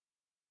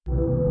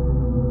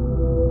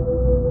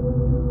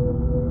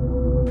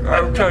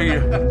I'll tell you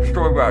a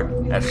story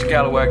about that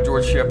scalawag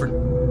George Shepard.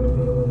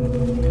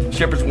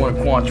 Shepard's one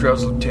of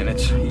Quantrell's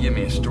lieutenants. He gave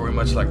me a story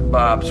much like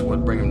Bob's,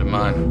 what bring him to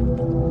mind.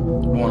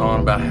 Going on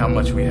about how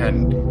much we had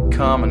in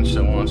common and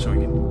so on, so we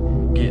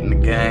could get in the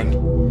gang.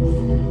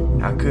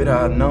 How could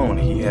I have known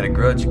he had a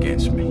grudge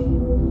against me?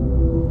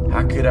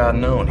 How could I have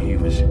known he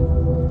was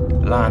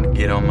lying to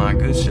get on my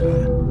good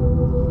side?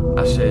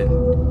 I said,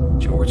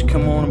 George,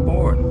 come on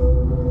aboard.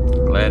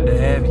 Glad to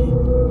have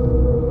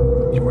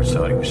you. George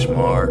thought he was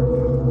smart,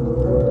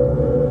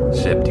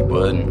 except he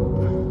wasn't.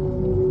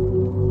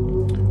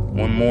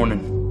 One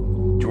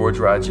morning, George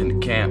rides into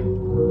camp,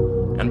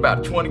 and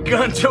about 20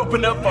 guns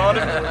open up on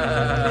him.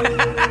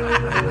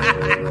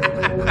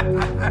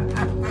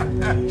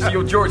 See,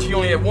 old George, he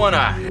only had one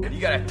eye. You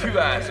gotta have two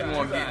eyes if you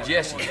want to get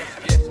Jesse.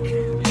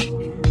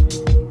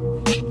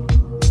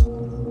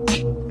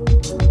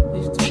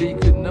 Used to be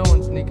couldn't no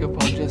one sneak up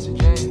on Jesse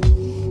James.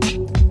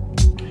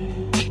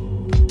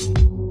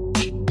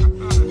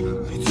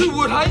 You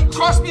would, how you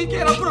cross me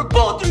again? I'll put a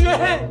bullet through your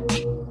head.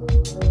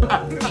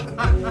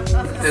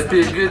 That'd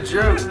be a good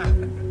joke.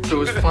 If it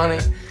was funny.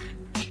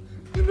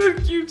 That's a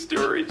cute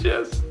story,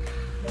 Jess.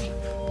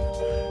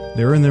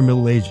 They were in their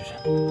middle ages.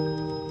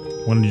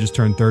 One had just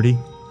turned 30,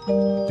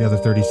 the other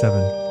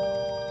 37.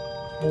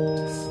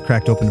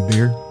 Cracked open a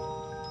beer,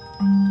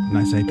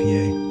 nice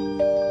IPA.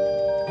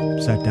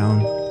 Sat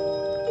down,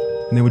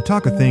 and they would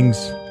talk of things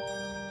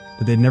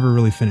that they'd never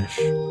really finish.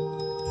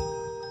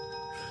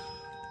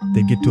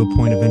 They'd get to a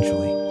point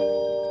eventually.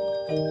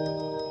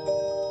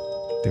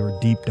 They were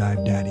deep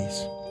dive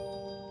daddies.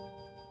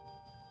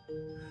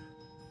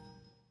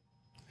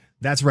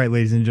 That's right,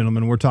 ladies and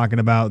gentlemen. We're talking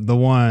about the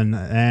one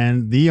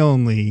and the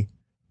only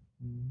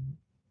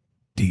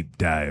Deep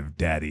Dive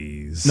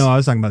Daddies. No, I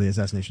was talking about the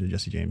Assassination of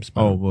Jesse James.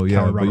 Oh, well, yeah,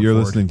 Robert but you're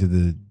Ford. listening to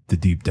the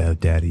Deep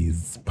Dive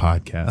Daddies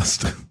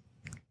podcast.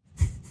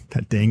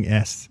 That dang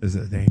S. Is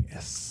it dang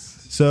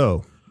S?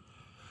 So,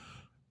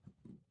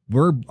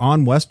 we're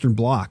on Western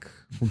Block.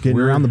 We're getting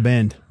around the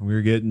bend.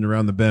 We're getting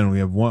around the bend. We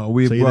have one.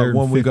 We So have you're there in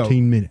one.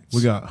 15 minutes.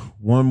 We got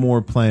one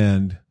more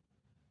planned,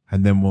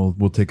 and then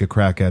we'll take a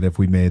crack at if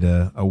we made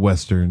a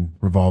Western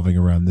revolving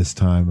around this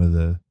time of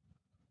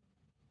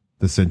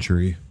the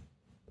century.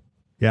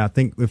 Yeah, I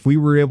think if we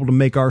were able to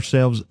make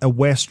ourselves a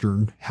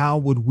Western, how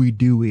would we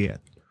do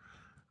it?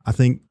 I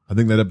think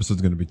that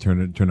episode's going to be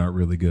turn out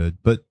really good.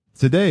 But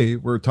today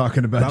we're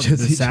talking about the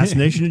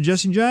Assassination of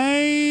Jesse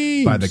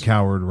James by the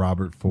coward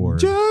Robert Ford.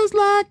 Just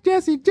like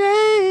Jesse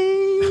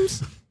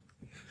James.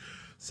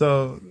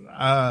 So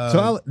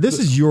this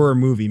is your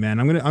movie, man.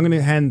 I'm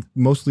gonna hand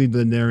mostly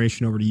the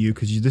narration over to you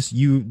because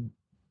you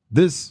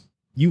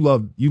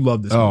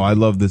love this. Oh, movie. I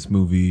love this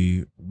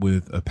movie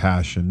with a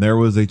passion. There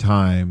was a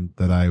time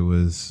that I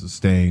was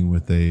staying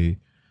with a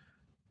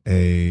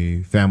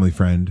family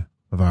friend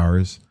of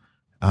ours,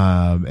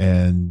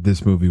 and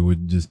this movie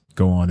would just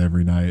go on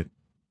every night,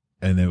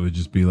 and it would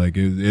just be like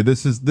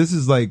this is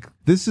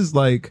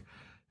like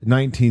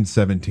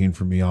 1917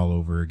 for me all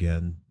over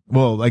again.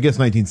 Well, I guess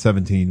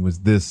 1917 was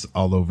this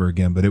all over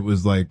again, but it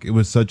was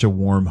such a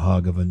warm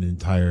hug of an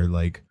entire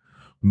like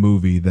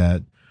movie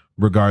that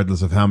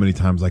regardless of how many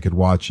times I could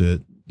watch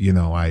it, you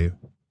know, I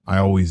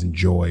always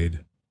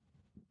enjoyed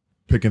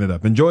picking it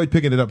up. Enjoyed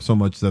picking it up so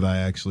much that I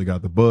actually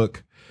got the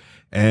book.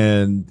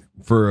 And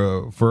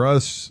for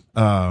us,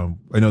 I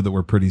know that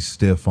we're pretty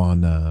stiff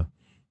on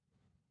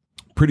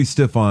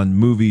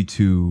movie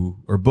to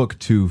or book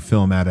to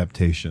film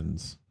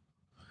adaptations.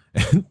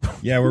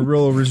 Yeah, we're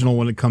real original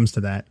when it comes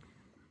to that.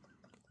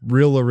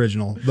 Real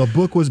original. The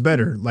book was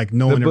better. Like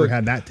no one ever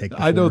had that take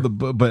before. I know the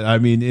book, but I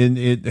mean, in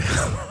it,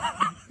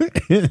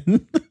 you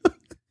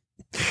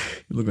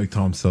look like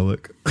Tom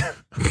Selleck.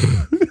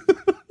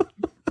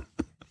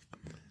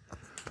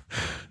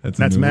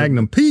 That's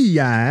Magnum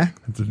P.I.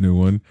 That's a new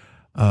one.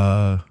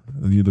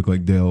 You look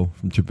like Dale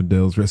from Chip and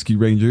Dale's Rescue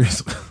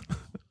Rangers.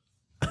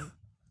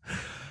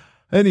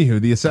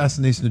 Anywho, the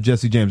Assassination of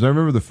Jesse James. I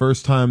remember the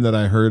first time that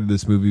I heard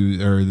this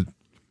movie,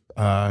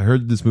 I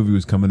heard this movie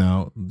was coming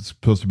out. It's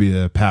supposed to be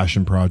a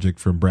passion project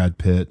from Brad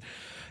Pitt,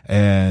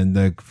 and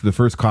the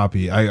first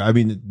copy. I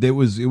mean, it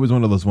was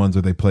one of those ones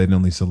where they played in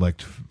only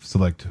select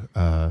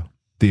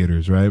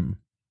theaters, right?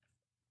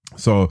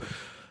 So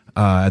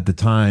at the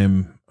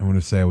time, I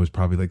want to say I was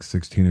probably like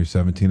 16 or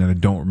 17, and I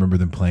don't remember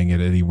them playing it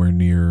anywhere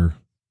near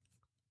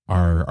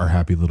our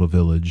happy little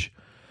village,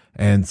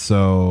 and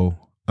so.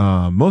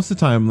 Most of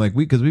the time, like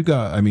because we've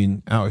got, I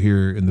mean, out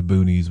here in the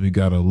boonies, we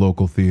got a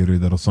local theater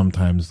that'll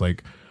sometimes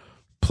like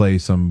play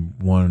some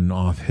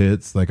one-off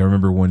hits. Like I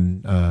remember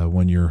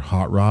when your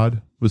Hot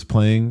Rod was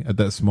playing at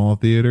that small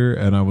theater,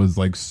 and I was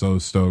like so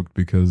stoked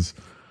because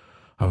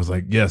I was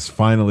like, yes,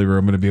 finally,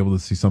 I'm going to be able to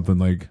see something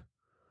like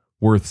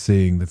worth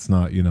seeing. That's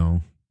not,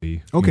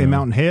 okay,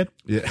 Mountain Head.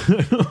 Yeah.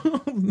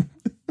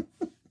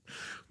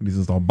 When he's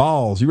just all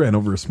balls, you ran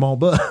over a small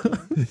butt.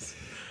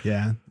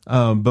 Yeah.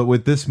 But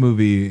with this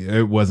movie,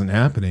 it wasn't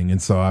happening.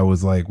 And so I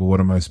was like, well, what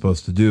am I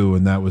supposed to do?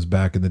 And that was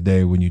back in the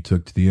day when you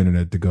took to the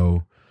internet to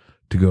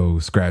go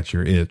scratch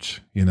your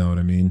itch. You know what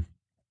I mean?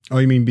 Oh,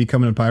 you mean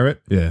becoming a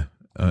pirate? Yeah.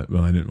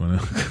 Well, I didn't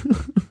want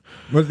to.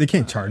 Well, they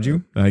can't charge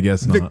you. I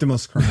guess not.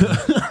 Victimless crime.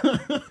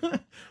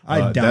 I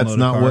download that's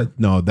not a car. what.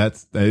 No,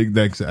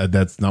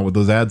 that's not what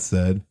those ads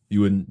said.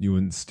 You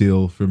wouldn't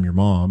steal from your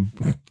mom.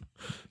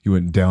 You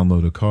wouldn't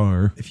download a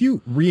car. If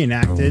you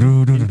reenacted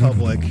in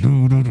public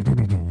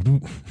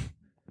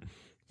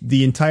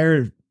the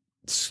entire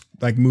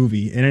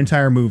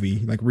movie,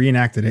 like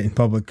reenacted it in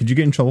public, could you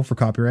get in trouble for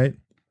copyright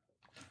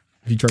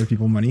if you charge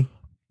people money?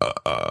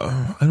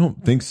 I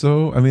don't think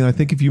so. I mean, I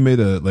think if you made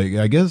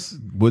I guess,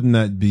 wouldn't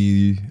that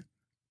be?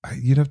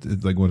 You'd have to,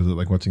 like, what is it,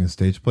 like watching a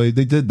stage play?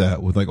 They did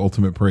that with like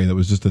Ultimate Prey. That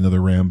was just another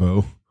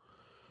Rambo.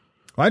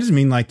 Well, I just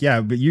mean but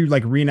you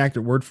like reenact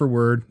it word for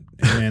word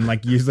and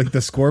like use like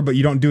the score, but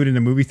you don't do it in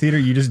a movie theater.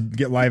 You just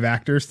get live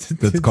actors.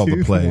 That's called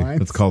a play.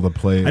 That's called a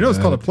play. I know it's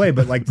called a play,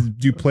 but like,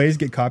 do plays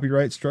get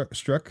copyright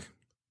struck?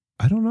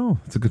 I don't know.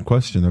 It's a good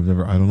question. I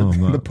don't know. I'm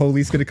not. The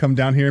police going to come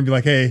down here and be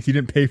like, "Hey, you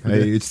didn't pay for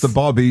this. Hey, it's the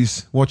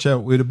Bobbies. Watch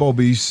out with the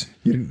Bobbies.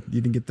 You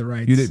didn't get the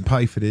rights. You didn't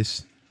pay for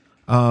this."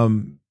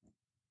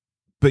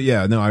 But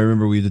yeah, no, I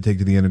remember we had to take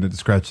to the internet to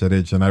scratch that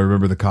itch, and I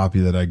remember the copy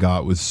that I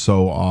got was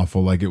so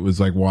awful. Like, it was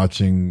like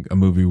watching a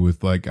movie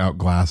with like out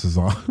glasses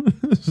on.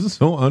 It was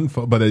so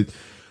unfun, but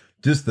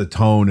just the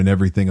tone and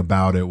everything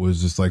about it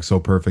was just like so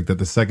perfect that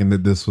the second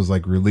that this was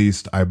like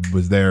released, I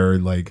was there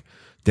like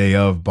day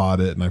of, bought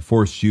it, and I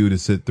forced you to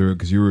sit through it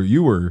because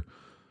you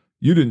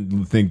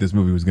didn't think this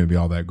movie was going to be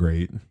all that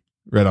great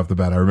right off the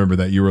bat. I remember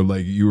that you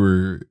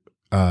were.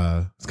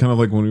 It's kind of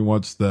like when we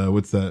watched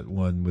what's that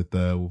one with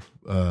Will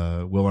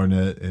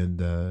Arnett and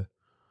the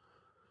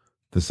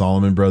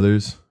Solomon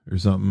Brothers or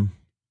something.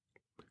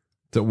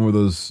 Is that one where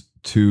those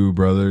two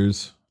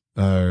brothers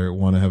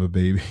want to have a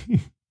baby? Do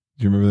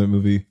you remember that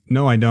movie?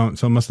 No, I don't.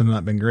 So it must have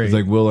not been great. It's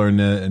like Will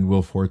Arnett and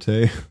Will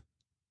Forte.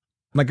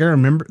 Like I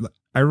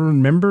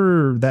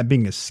remember that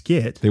being a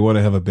skit. They want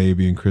to have a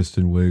baby, and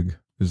Kristen Wiig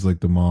is like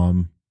the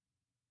mom.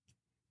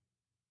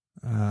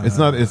 It's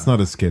not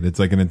a skit. It's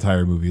like an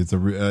entire movie. It's I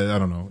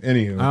don't know.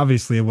 Anywho,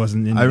 obviously it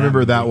wasn't. I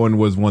remember that one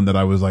was one that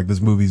I was like, this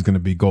movie's going to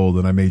be gold,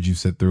 and I made you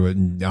sit through it,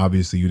 and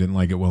obviously you didn't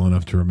like it well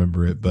enough to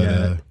remember it. But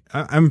yeah,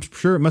 I'm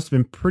sure it must have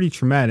been pretty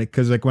traumatic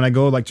because like when I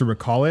go like to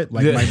recall it,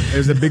 like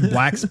there's a big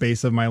black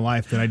space of my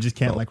life that I just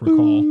can't like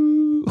recall.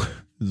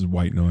 This is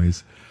white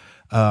noise.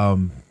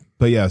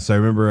 But yeah, so I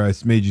remember I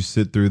made you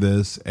sit through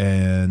this,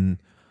 and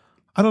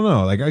I don't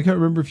know. Like, I can't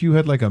remember if you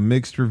had like a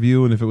mixed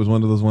review and if it was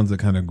one of those ones that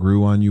kind of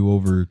grew on you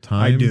over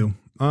time. I do.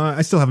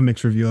 I still have a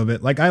mixed review of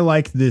it. Like, I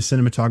like the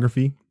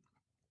cinematography,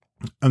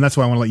 and that's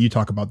why I want to let you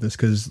talk about this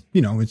because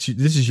this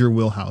is your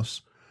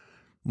wheelhouse.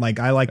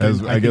 Like, I like.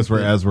 I guess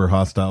As We're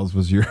Hostiles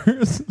was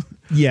yours.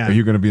 Yeah. Are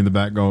you going to be in the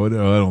back going,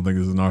 "Oh, I don't think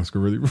this is an Oscar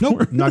worthy"?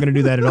 Nope, not going to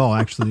do that at all.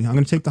 Actually, I'm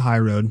going to take the high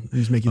road and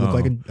just make you look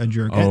like a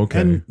jerk. Oh,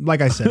 okay. And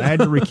like I said, I had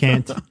to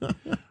recant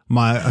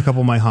a couple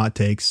of my hot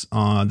takes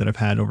that I've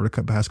had over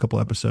the past couple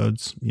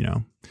episodes.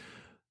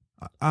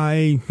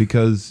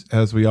 Because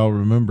as we all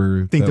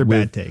remember, think they're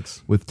bad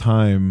takes. With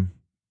time,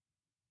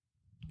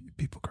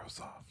 people grow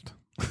soft.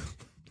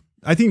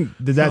 I think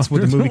that's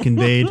what the movie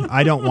conveyed.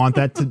 I didn't want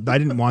that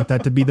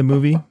to be the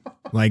movie.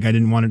 Like, I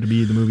didn't want it to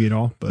be the movie at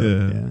all. But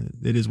yeah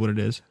it is what it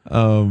is.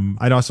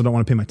 I also don't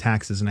want to pay my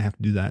taxes, and I have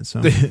to do that.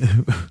 So,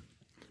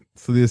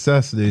 so the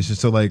Assassination.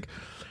 So like,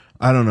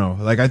 I don't know.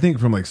 Like, I think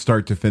from like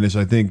start to finish,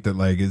 I think that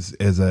like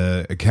as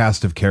a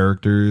cast of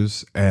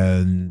characters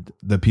and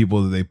the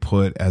people that they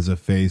put as a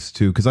face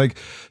too. Because like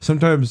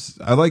sometimes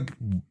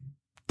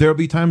there'll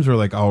be times where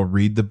like I'll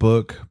read the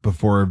book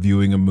before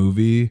viewing a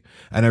movie,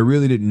 and I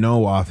really didn't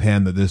know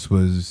offhand that this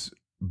was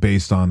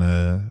based on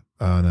a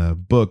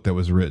book that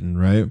was written,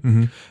 right?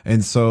 Mm-hmm.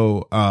 And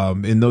so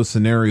in those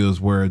scenarios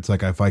where it's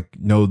like if I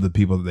know the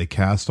people that they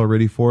cast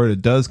already for it,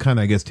 it does kind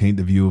of, I guess, taint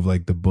the view of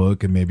like the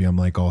book, and maybe I'm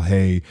like, oh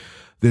hey,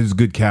 there's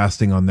good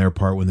casting on their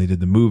part when they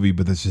did the movie,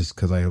 but that's just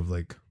because I have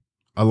like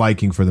a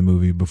liking for the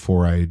movie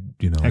before I,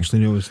 actually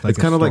knew it was like it's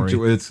kind of like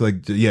it's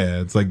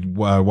like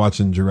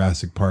watching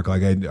Jurassic Park.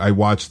 Like I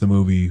watched the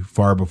movie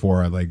far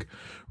before I like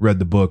read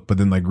the book, but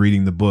then like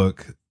reading the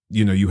book,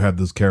 you have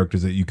those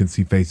characters that you can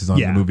see faces on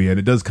the movie, and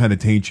it does kind of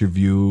taint your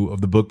view of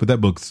the book. But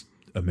that book's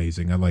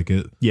amazing. I like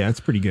it. Yeah, it's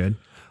pretty good.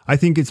 I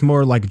think it's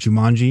more like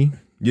Jumanji.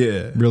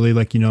 Yeah, really,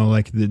 like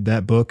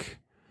that book.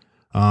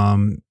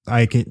 I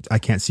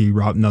can't see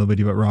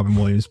nobody but Robin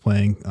Williams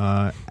playing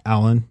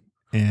Alan.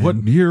 And what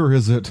year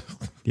is it?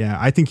 Yeah,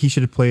 I think he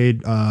should have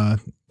played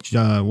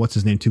what's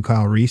his name,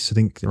 Kyle Reese. I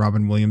think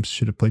Robin Williams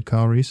should have played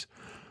Kyle Reese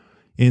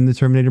in the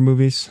Terminator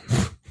movies.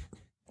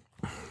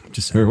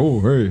 Just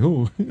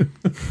saying.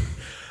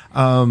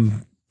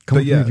 Come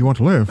but yeah, if you want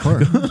to live.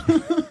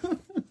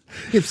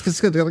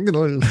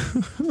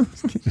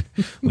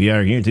 We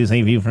are here to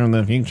save you from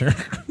the future.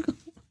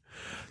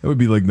 That would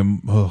be like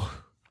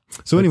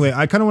So anyway,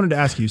 I kind of wanted to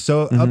ask you.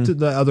 So up to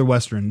the other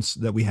westerns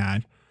that we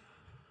have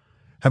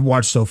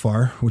watched so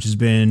far, which has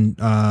been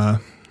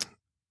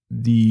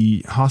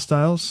the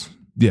Hostiles,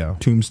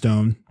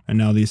 Tombstone, and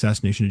now the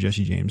Assassination of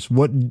Jesse James.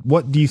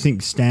 What do you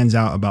think stands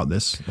out about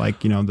this?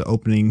 Like, the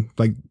opening,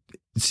 like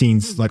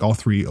scenes, like all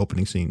 3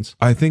 opening scenes.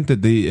 I think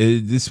that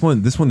this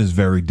one is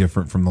very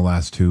different from the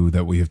last 2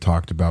 that we have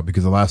talked about,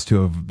 because the last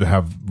 2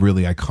 have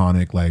really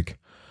iconic, like,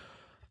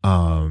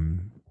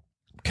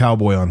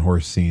 cowboy on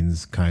horse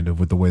scenes, kind of,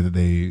 with the way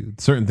that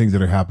certain things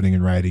that are happening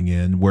and riding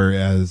in,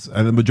 whereas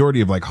the majority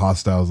of like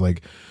Hostiles,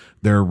 like,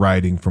 they're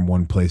riding from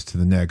one place to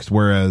the next,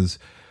 whereas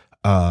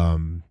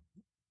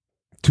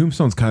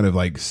Tombstone's kind of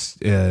like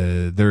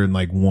they're in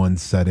like one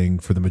setting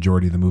for the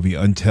majority of the movie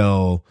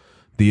until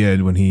the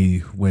end,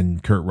 when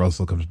Kurt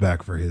Russell comes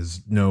back for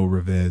his no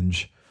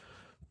revenge,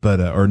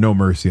 or no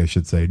mercy, I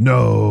should say,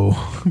 no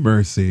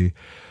mercy.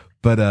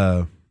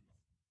 But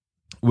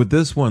with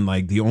this one,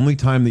 like, the only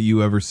time that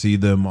you ever see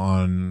them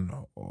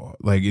on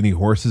like any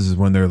horses is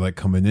when they're like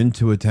coming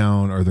into a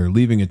town or they're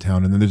leaving a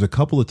town, and then there's a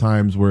couple of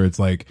times where it's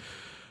like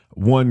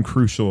one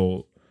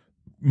crucial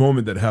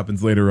moment that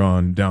happens later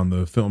on down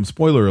the film.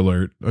 Spoiler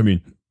alert. I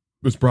mean,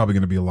 there's probably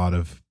going to be a lot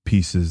of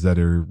pieces that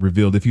are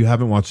revealed. If you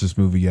haven't watched this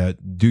movie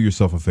yet, do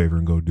yourself a favor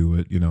and go do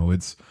it. You know,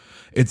 it's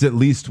at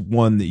least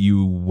one that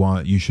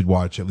you should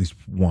watch at least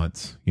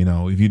once. You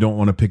know, if you don't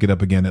want to pick it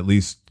up again, at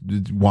least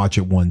watch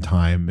it one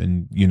time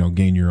and, you know,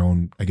 gain your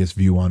own, I guess,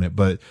 view on it.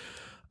 But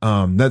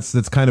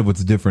that's kind of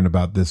what's different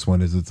about this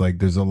one, is it's like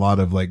there's a lot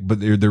of like, but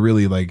they're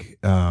really like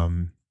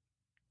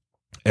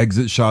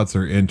exit shots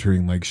or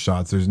entering like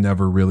shots. There's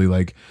never really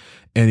like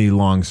any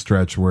long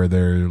stretch where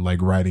they're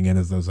like riding in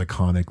as those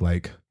iconic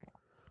like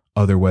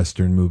other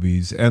Western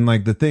movies. And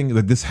like the thing,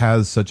 like, this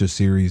has such a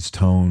serious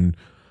tone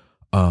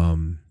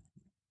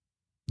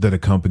that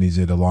accompanies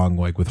it, along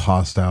like with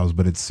Hostiles,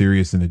 but it's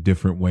serious in a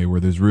different way, where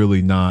there's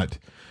really not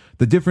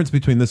the difference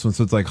between this one.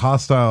 So it's like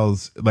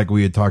Hostiles, like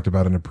we had talked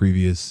about in our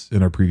previous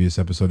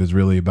episode, is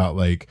really about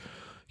like,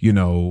 you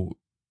know,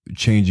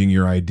 changing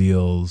your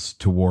ideals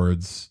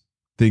towards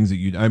things that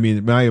you, I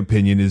mean, my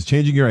opinion is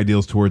changing your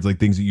ideals towards like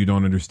things that you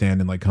don't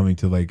understand, and like coming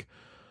to like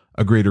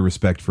a greater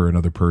respect for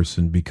another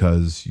person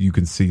because you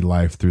can see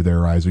life through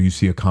their eyes, or you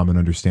see a common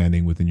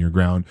understanding within your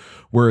ground.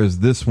 Whereas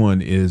this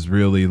one is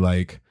really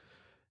like,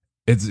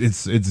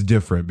 it's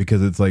different,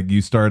 because it's like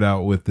you start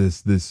out with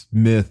this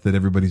myth that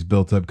everybody's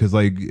built up, because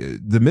like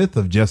the myth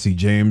of Jesse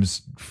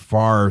James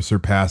far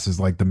surpasses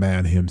like the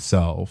man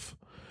himself.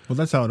 Well,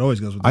 that's how it always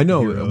goes with I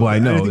know. hero. Well, I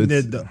know.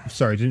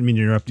 Sorry, didn't mean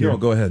to interrupt you. No,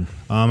 go ahead.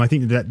 I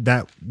think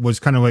that was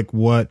kind of like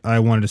what I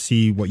wanted to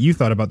see what you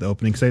thought about the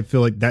opening, because I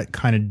feel like that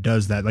kind of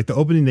does that. Like the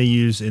opening they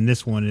use in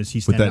this one is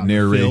he's with that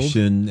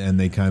narration, and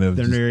they kind of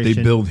they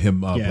build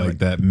him up like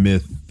that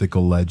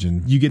mythical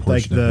legend. You get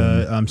like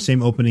the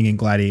same opening in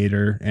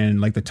Gladiator,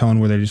 and like the tone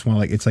where they just want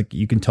to like, it's like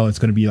you can tell it's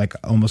going to be like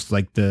almost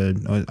like I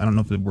don't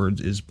know if the word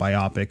is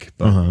biopic,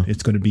 but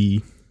it's going to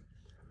be.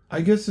 I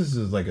guess this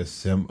is like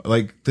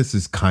this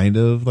is kind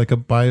of like a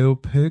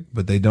biopic,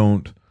 but they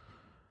don't.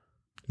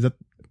 Is that?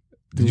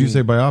 Did you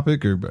say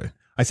biopic or?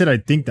 I said I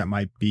think that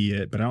might be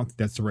it, but I don't think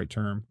that's the right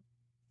term.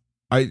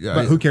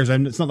 But who cares?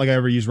 It's not like I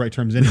ever use right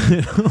terms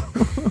anyway.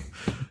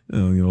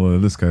 You know,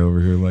 this guy over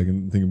here like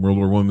thinking World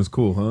War I was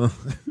cool, huh?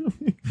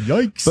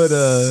 Yikes!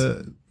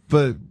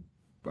 But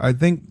I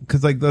think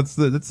because like that's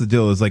the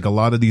deal, is like a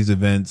lot of these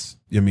events.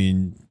 I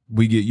mean,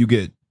 you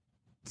get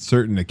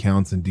certain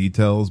accounts and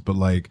details, but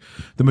like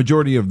the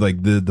majority of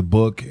like the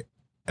book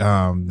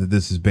that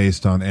this is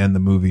based on and the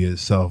movie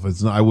itself,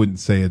 it's not, I wouldn't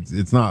say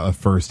it's not a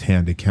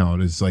first-hand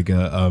account. It's like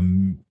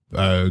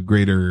a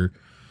greater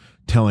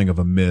telling of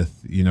a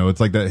myth, you know.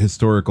 It's like that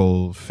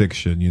historical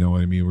fiction, you know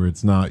what I mean, where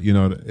it's not, you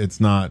know, it's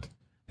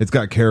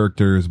got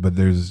characters, but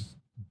there's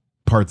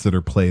parts that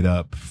are played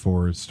up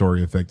for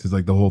story effect. It's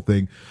like the whole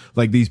thing,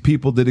 like these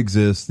people did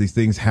exist, these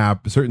things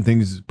happen, certain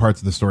things, parts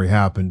of the story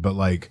happen, but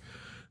like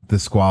the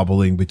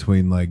squabbling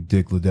between like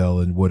Dick Liddell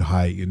and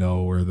Woodhite, you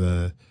know, or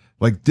the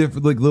like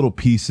different like little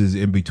pieces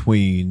in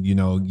between, you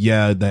know,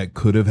 yeah, that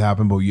could have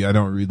happened, but I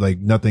don't really like,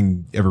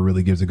 nothing ever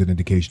really gives a good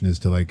indication as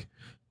to like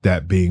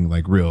that being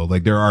like real.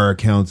 Like there are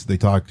accounts they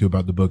talk to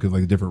about the book of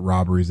like different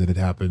robberies that had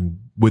happened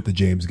with the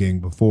James gang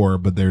before,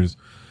 but there's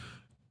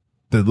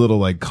the little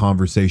like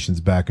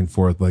conversations back and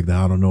forth, like,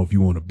 I don't know if you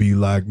want to be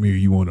like me or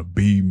you want to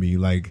be me.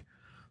 Like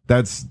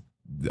that's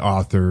the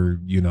author,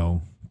 you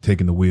know,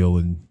 taking the wheel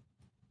and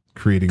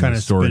creating kind a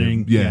of story.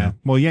 Spinning, yeah.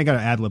 Well, you got to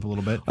ad lib a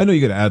little bit. I know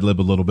you got to ad lib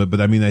a little bit, but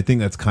I mean, I think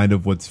that's kind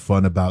of what's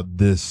fun about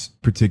this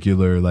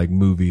particular like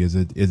movie is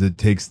it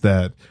takes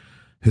that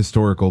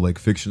historical, like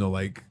fictional,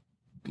 like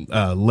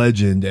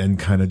legend and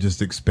kind of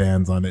just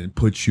expands on it and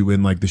puts you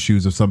in like the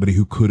shoes of somebody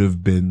who could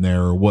have been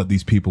there, or what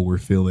these people were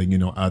feeling, you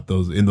know,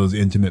 in those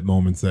intimate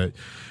moments that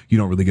you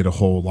don't really get a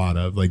whole lot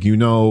of. Like, you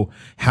know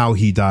how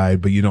he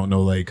died, but you don't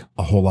know like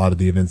a whole lot of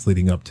the events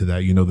leading up to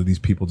that. You know that these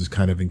people just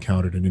kind of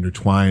encountered and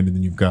intertwined, and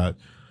then you've got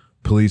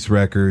police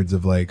records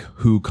of like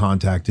who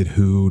contacted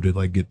who to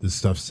like get this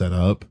stuff set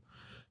up,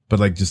 but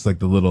like just like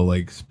the little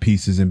like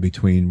pieces in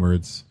between where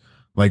it's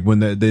like when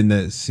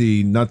that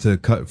scene, not to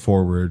cut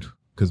forward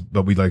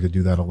but we'd like to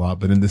do that a lot,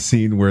 but in the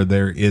scene where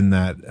they're in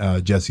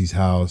that Jesse's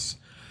house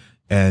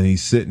and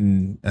he's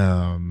sitting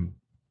on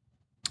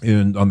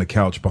the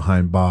couch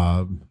behind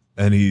Bob,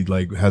 And he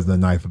like has the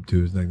knife up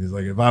to his neck. He's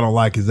like, if I don't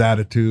like his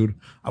attitude,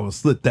 I will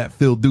slit that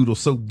Phil Doodle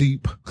so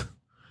deep.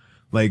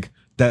 Like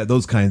that,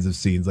 those kinds of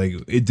scenes. Like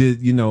it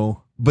did, you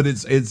know, but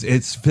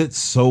it's fits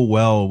so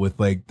well with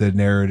like the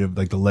narrative,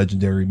 like the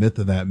legendary myth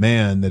of that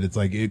man, that it's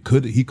like he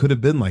could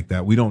have been like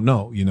that. We don't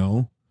know, you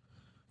know.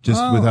 Just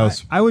with how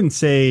I wouldn't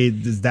say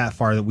it's that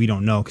far that we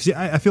don't know, because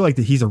I feel like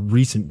that he's a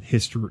recent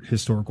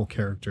historical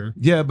character.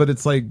 Yeah, but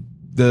it's like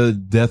the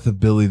death of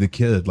Billy the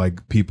Kid.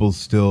 Like people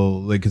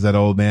still like, because that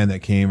old man that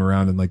came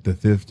around in like the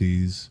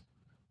 50s,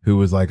 who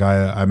was like,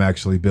 I'm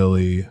actually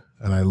Billy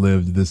and I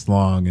lived this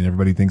long, and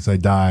everybody thinks I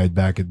died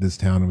back at this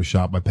town and was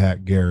shot by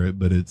Pat Garrett,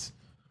 but it's,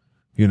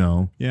 you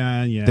know,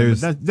 yeah.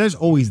 There's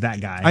always that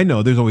guy. I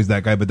know there's always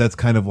that guy, but that's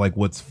kind of like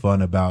what's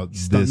fun about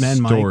this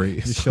story.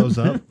 Mike just shows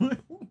up.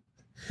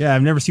 Yeah,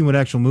 I've never seen what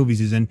actual movies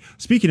he's in.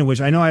 Speaking of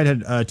which, I know I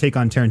had a take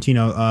on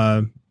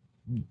Tarantino,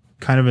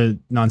 kind of a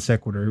non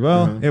sequitur.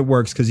 Well, it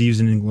works because he used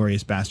an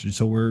Inglourious Bastard,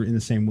 so we're in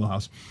the same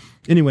wheelhouse.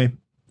 Anyway,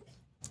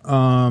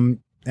 and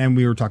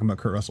we were talking about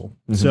Kurt Russell.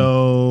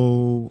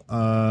 So,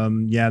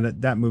 yeah,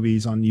 that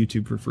movie's on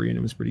YouTube for free, and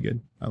it was pretty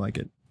good. I like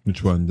it.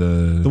 Which one?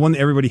 The one that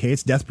everybody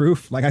hates, Death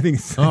Proof. Like I think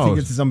it's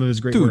some of his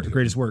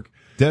greatest work.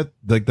 Death,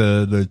 like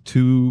the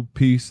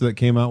 2-piece that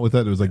came out with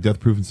that. It was like Death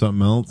Proof and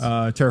something else.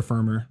 Terra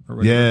Firma.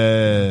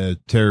 Yeah,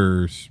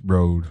 Terror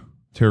Road,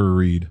 Terror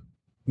Reed.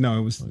 No,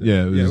 it was.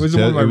 It was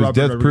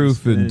Death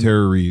Proof and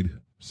Terror Reed.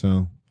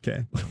 So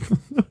okay,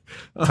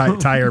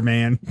 Tire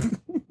Man.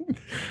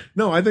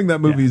 No, I think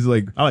that movie's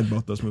like. I like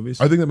both those movies.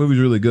 I think that movie's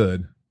really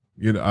good.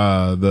 You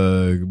know,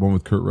 the one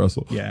with Kurt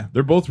Russell. Yeah,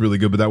 they're both really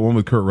good, but that one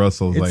with Kurt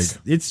Russell is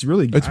it's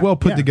really good. It's well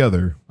put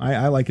together.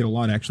 I like it a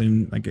lot,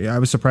 actually. Like I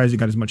was surprised it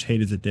got as much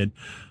hate as it did,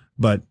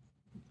 but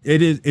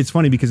it's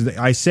funny because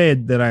I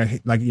said that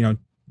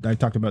I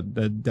talked about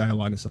the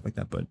dialogue and stuff like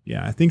that, but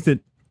yeah, I think that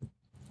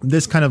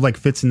this kind of like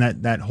fits in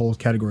that whole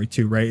category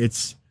too, right?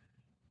 It's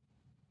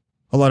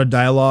a lot of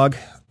dialogue.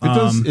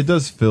 It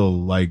does feel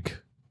like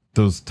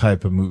those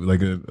type of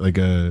movies, like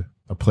a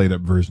played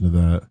up version of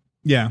that.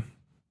 Yeah.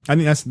 I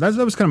think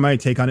that was kind of my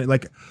take on it.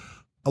 Like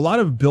a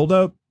lot of build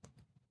up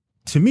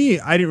to me,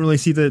 I didn't really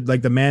see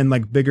the man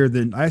like bigger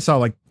than I saw,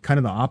 like kind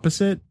of the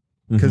opposite.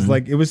 Cause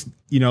like it was,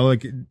 you know,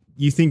 like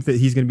you think that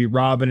he's going to be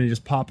Robin and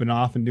just popping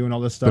off and doing all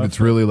this stuff. But it's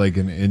really like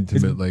an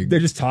intimate, like they're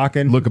just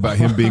talking. Look about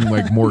him being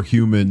like more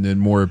human and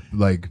more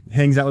like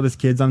hangs out with his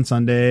kids on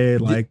Sunday.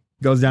 Like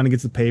goes down and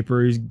gets the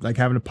paper. He's like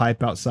having a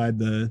pipe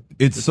outside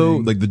it's the so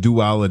thing. Like the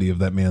duality of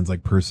that man's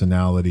like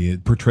personality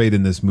portrayed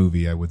in this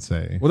movie, I would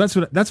say. Well, that's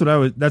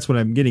what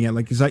I'm getting at.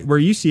 Like, cause like where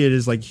you see it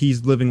is like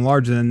he's living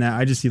larger than that.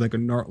 I just see like a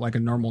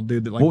normal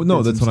dude that like. Well,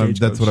 no, that's what I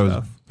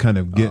was kind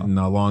of getting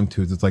along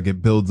to. It's like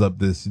it builds up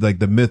this like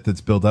the myth that's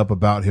built up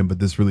about him, but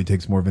this really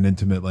takes more of an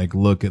intimate like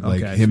look at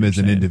like him as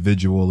an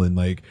individual and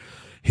like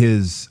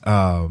his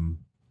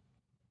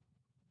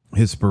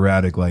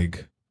sporadic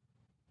like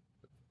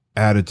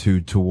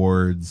attitude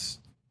towards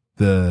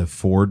the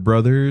Ford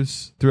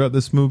brothers throughout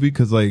this movie,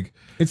 because like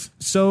it's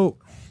so,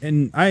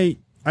 and I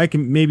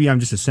can, maybe I'm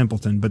just a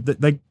simpleton,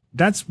 but like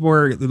that's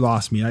where it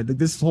lost me.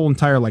 This whole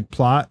entire like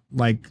plot,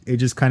 like it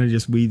just kind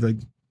of we like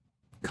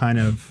kind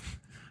of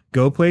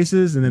go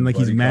places, and then like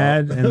he's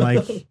mad and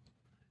like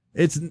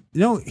it's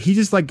he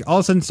just like all of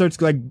a sudden starts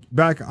like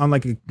back on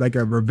like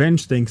a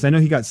revenge thing, because I know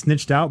he got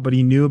snitched out, but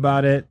he knew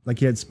about it, like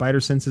he had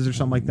spider senses or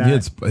something like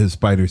that. His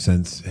spider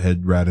sense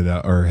had ratted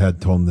out or had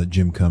told him that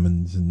Jim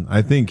Cummins, and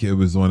I think it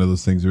was one of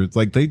those things where it's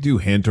like they do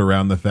hint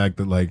around the fact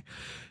that like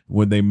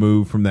when they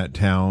move from that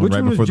town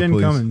right before the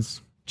police.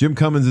 Cummins? Jim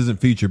Cummins isn't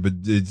featured, but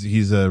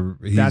he's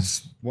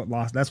that's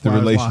the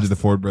relation to the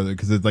Ford brother,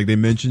 because it's like they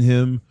mention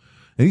him,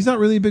 and he's not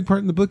really a big part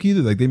in the book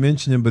either. Like they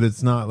mention him, but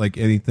it's not like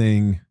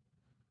anything.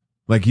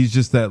 Like he's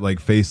just that like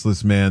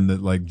faceless man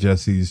that like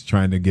Jesse's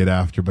trying to get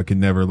after, but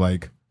can never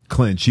like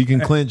clinch. He can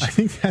clinch. I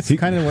think that's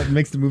kind of what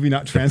makes the movie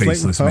not translate.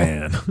 Faceless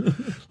man,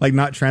 like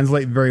not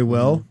translate very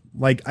well.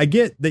 Like I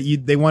get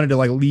that they wanted to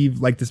like leave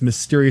like this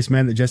mysterious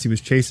man that Jesse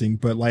was chasing,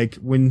 but like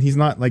when he's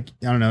not, like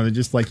I don't know,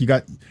 just like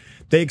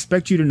they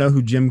expect you to know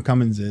who Jim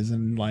Cummins is,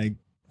 and like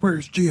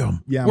where's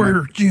Jim? Yeah,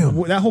 where's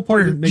Jim? That whole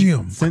part didn't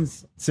make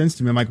sense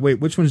to me. I'm like, wait,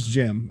 which one's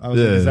Jim? I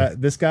was like, is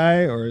that this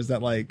guy or is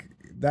that like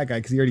that guy?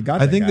 Because he already got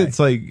that guy. I think it's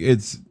like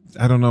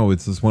I don't know.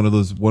 It's just one of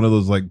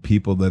those like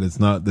people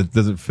that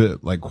doesn't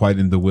fit like quite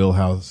in the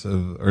wheelhouse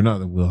or not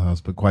the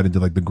wheelhouse, but quite into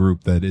like the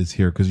group that is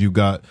here. Because you've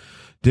got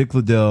Dick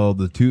Liddell,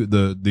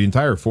 the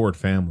entire Ford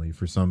family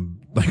for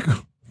some like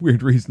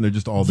weird reason. They're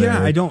just all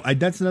there. Yeah,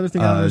 that's another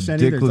thing I don't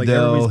understand. Dick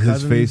Liddell, like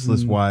his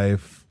faceless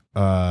wife,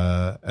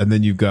 and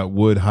then you've got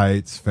Wood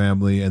Heights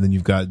family, and then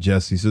you've got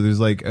Jesse. So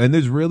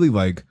there's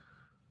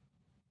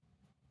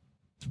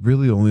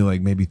really only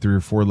like maybe 3 or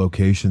 4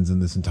 locations in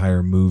this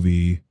entire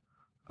movie.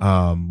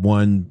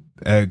 One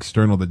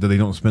external that they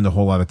don't spend a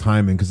whole lot of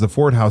time in, because the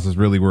Ford house is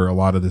really where a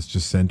lot of this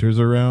just centers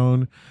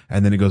around,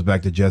 and then it goes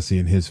back to Jesse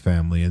and his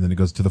family, and then it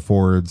goes to the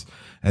Fords,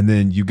 and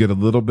then you get a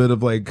little bit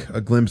of like a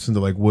glimpse into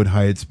like Wood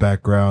Heights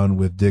background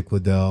with Dick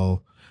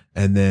Liddell,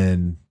 and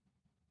then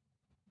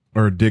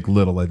or Dick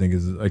Little, I think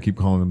I keep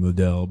calling him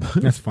Liddell.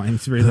 That's fine.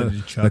 It's related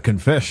to Chuck. The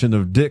Confession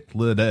of Dick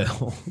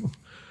Liddell.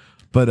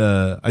 But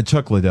I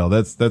Chuck Liddell.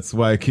 That's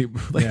why I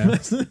keep like. Yeah.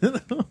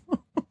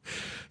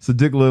 So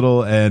Dick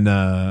Little and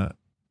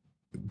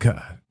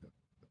God,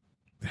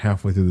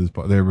 halfway through this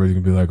part, everybody's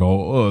gonna be like,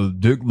 "Oh,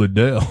 Dick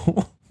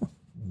Liddell."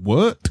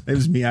 What? It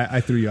was me.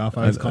 I threw you off.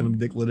 I was calling him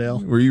Dick Liddell.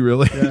 Were you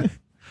really? Yeah.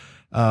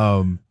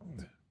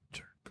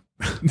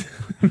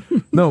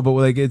 No, but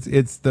like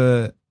it's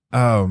the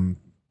I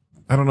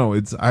don't know.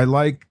 I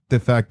like the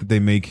fact that they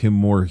make him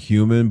more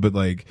human, but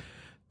like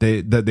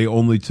they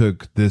only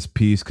took this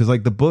piece because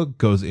like the book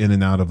goes in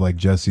and out of like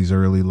Jesse's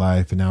early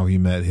life and how he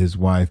met his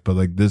wife, but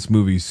like this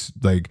movie's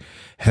like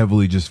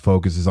heavily just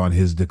focuses on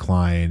his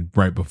decline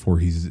right before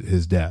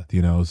his death,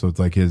 you know. So it's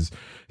like his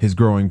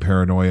growing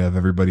paranoia of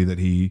everybody that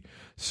he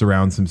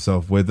surrounds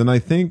himself with, and I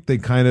think they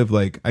kind of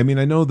like. I mean,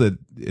 I know that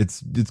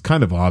it's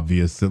kind of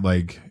obvious that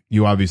like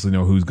you obviously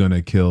know who's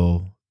gonna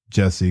kill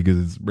Jesse because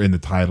it's in the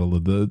title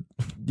of the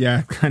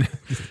kind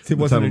of. It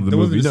wasn't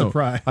a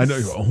surprise. I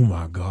know. Oh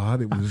my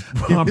God, it was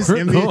Robert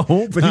him, the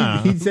whole but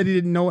time. he said he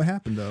didn't know what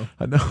happened though.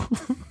 I know.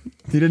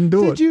 He didn't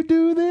do it. Did you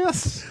do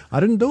this? I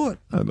didn't do it.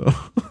 I know.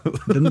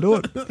 Didn't do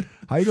it.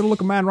 How you gonna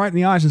look a man right in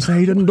the eyes and say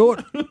he didn't do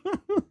it?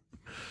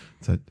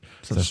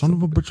 It's that son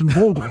of a bitch and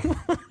vulgar.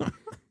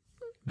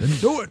 Didn't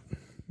do it.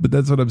 But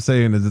that's what I'm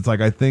saying is it's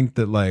like I think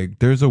that like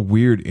there's a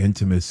weird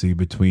intimacy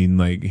between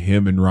like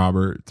him and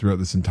Robert throughout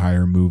this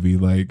entire movie,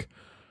 like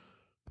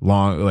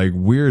long like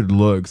weird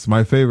looks.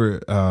 My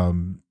favorite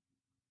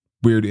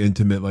weird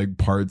intimate like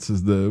parts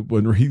is the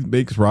when he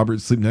makes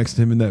Robert sleep next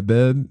to him in that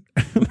bed.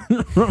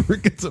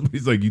 Robert gets up,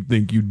 he's like, "You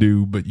think you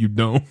do, but you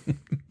don't."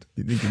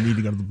 You think you need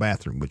to go to the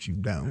bathroom, but you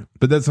don't.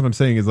 But that's what I'm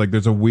saying is like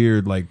there's a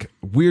weird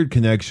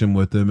connection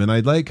with him, and I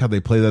like how they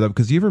play that up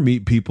because you ever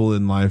meet people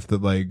in life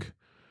that like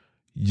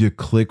you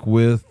click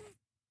with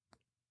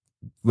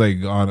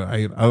like on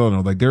I don't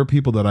know, like there are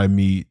people that I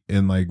meet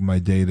in like my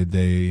day to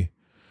day,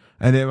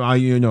 and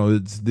I'm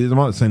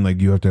not saying like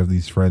you have to have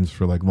these friends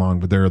for like long,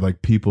 but there are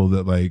like people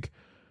that like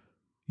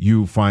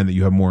you find that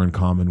you have more in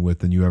common with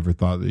than you ever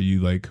thought that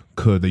you like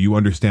that you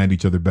understand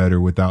each other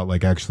better without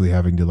like actually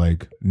having to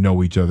like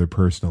know each other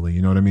personally.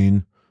 You know what I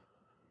mean?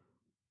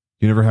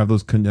 You never have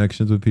those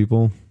connections with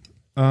people?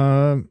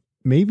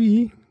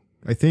 Maybe.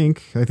 I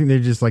think they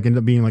just like end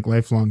up being like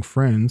lifelong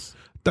friends.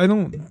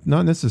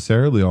 Not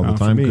necessarily all the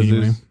time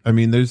because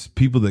there's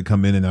people that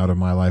come in and out of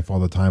my life all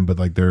the time, but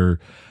like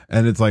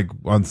and it's like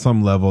on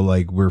some level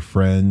like we're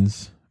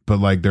friends, but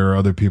like there are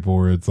other people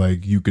where it's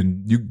like you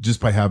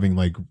just by having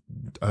like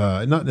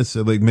not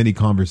necessarily like many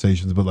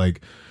conversations, but like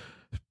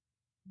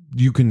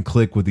you can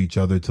click with each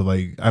other to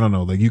like I don't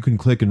know, like you can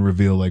click and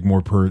reveal like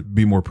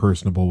be more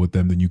personable with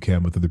them than you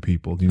can with other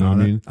people. Do you know what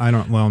I mean? I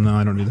don't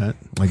do that.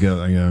 I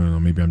don't know,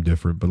 maybe I'm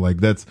different, but like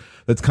that's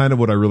kind of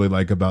what I really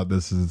like about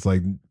this is it's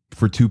like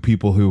for two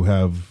people who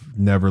have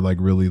never like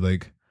really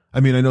like I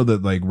mean I know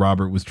that like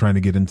Robert was trying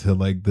to get into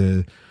like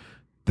the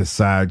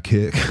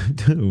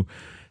sidekick to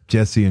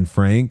Jesse and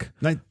Frank,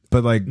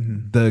 but like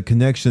the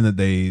connection that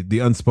the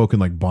unspoken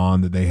like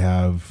bond that they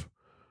have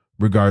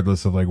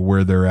regardless of like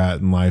where they're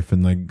at in life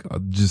and like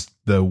just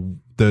the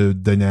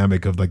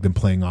dynamic of like them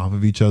playing off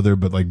of each other,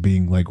 but like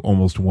being like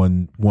almost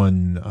one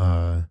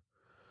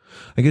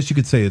I guess you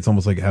could say it's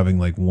almost like having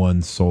like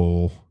one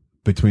soul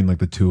between like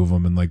the two of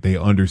them, and like they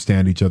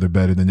understand each other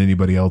better than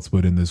anybody else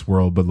would in this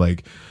world. But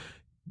like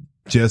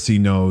Jesse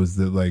knows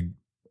that like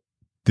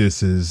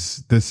this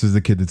is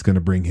the kid that's going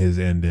to bring his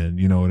end in,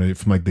 you know, and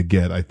from like the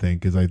get, I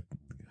think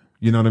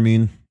you know what I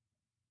mean?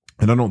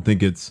 And I don't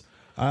think it's,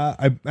 well,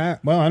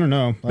 I don't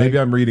know. Maybe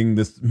I'm reading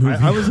this movie.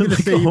 I was going to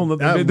say a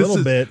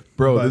little bit,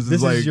 bro. This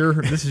is like your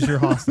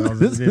hostile.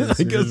 It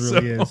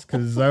really is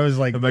because I was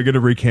like, am I going to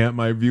recant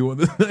my view on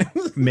this thing?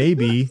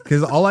 Maybe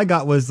because all I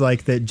got was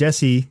like that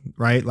Jesse,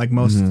 right? Like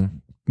most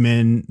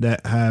men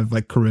that have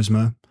like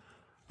charisma,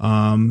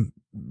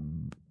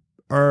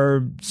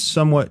 are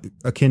somewhat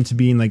akin to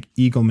being like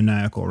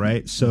egomaniacal,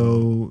 right?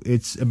 So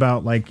it's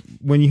about like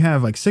when you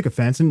have like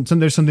sycophants, and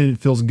there's something that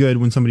feels good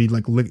when somebody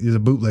like is a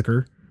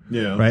bootlicker.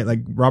 Yeah. Right.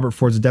 Like Robert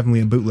Ford's definitely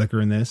a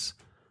bootlicker in this,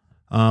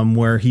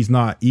 where he's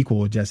not equal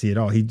with Jesse at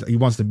all. He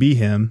wants to be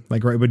him,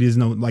 like, right, but he has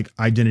no like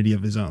identity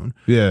of his own.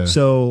 Yeah.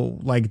 So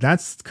like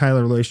that's kind of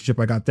the relationship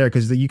I got there,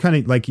 because you kind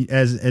of like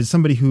as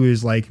somebody who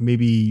is like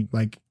maybe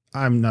like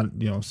I'm not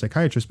a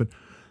psychiatrist, but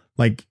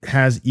like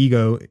has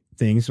ego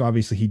things. So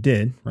obviously he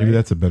did. Right? Maybe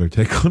that's a better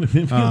take on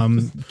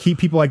it. Keep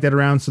people like that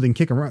around so they can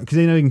kick them around, because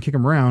they know you can kick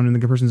them around and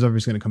the person's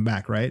obviously going to come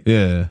back, right?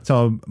 Yeah. That's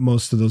how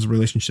most of those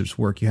relationships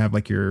work. You have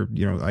like your,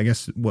 I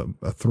guess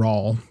a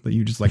thrall that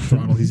you just like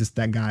throttle. He's just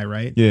that guy,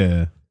 right?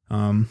 Yeah.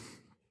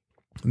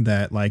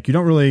 That like you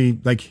don't really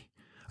like.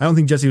 I don't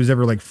think Jesse was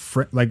ever like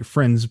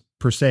friends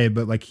per se,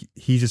 but like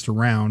he's just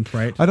around,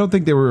 right? I don't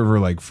think they were ever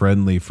like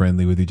friendly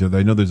with each other.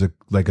 I know there's a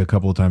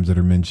couple of times that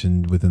are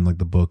mentioned within like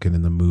the book and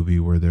in the movie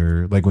where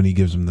they're like when he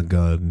gives him the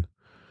gun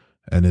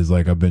and is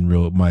like, I've been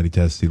real mighty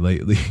testy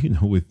lately,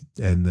 with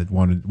and that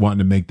wanting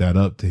to make that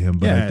up to him.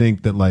 But yeah. I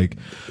think that like,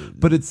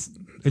 but it's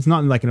It's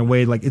not like in a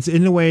way, like it's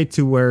in a way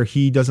to where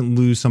he doesn't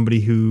lose somebody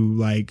who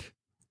like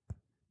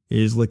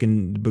is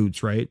licking the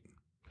boots, right?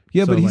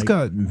 Yeah, So, but he's like,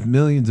 got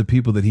millions of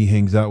people that he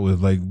hangs out with.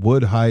 Like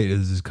Wood Height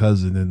is his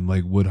cousin, and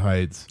like Wood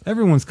Heights,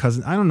 everyone's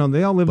cousin. I don't know.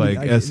 They all live like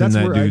I, S in that's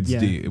that where I- dude's yeah,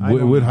 D. I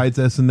don't Wood know. Heights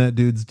S in that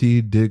dude's D.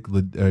 Dick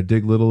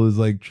Little is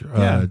like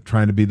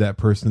trying to be that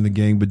person in the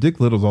gang, but Dick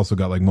Little's also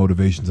got like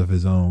motivations of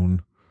his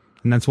own.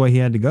 And that's why he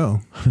had to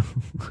go.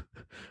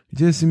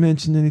 Jesse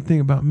mentioned anything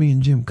about me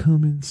and Jim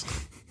Cummins?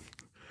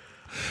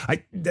 I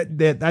think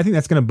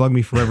that's gonna bug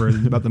me forever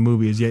about the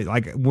movie. Is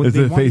like when It's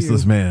they a want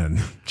faceless you- man,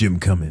 Jim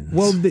Cummins.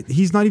 Well,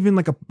 he's not even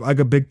like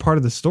a big part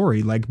of the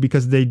story. Like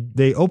because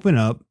they open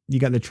up, you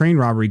got the train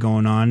robbery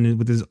going on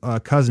with his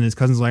cousin. His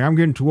cousin's like, I'm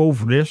getting too old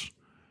for this,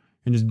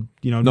 and just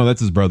no,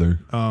 that's his brother.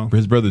 Oh.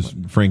 His brother's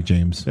Frank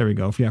James. There we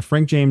go. Yeah,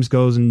 Frank James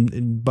goes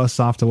and busts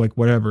off to like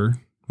whatever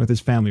with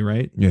his family,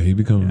 right? Yeah, he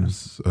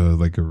becomes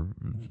like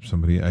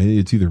somebody.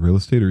 It's either real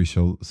estate or he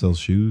sells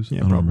shoes.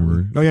 Yeah, I don't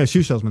remember. Oh yeah,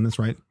 shoe salesman. That's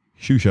right.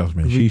 Shoe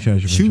salesman. Shoe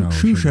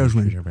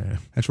salesman.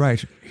 That's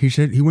right. He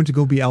said he went to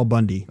go be Al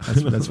Bundy.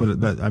 That's what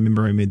I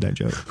remember. I made that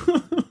joke.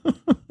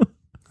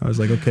 I was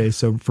like, okay,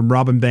 so from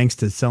robbing banks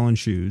to selling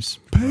shoes.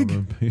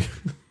 Peg.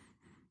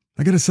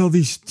 I gotta sell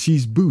these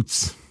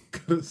boots.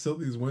 Gotta sell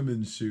these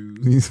women's shoes.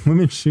 These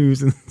women's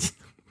shoes. And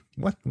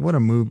what a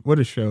move. What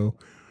a show.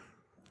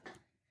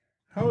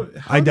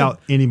 I doubt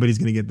anybody's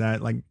gonna get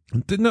that. Like,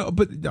 no,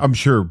 but I'm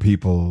sure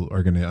people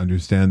are going to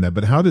understand that.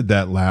 But how did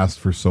that last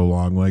for so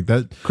long? Like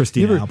that,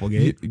 Christina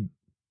Applegate.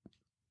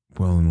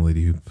 Well, and the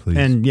lady who plays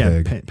And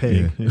yeah, Peg.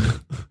 Peg. Yeah. Yeah.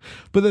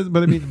 but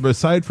I mean,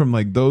 aside from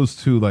like those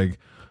two, like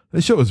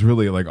the show is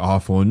really like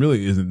awful and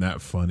really isn't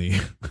that funny.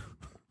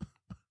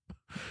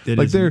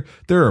 Like there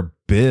are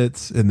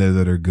bits in there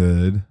that are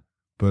good,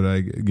 but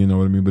you know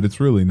what I mean. But it's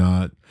really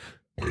not.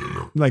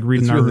 Like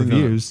reading It's our really not.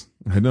 reviews.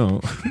 I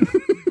know.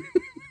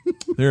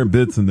 There are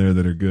bits in there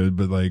that are good,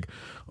 but like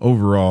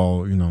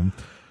overall, you know,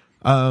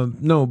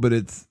 no, but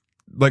it's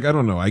like, I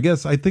don't know. I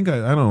guess I think I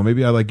don't know.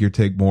 Maybe I like your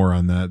take more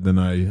on that than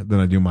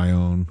I do my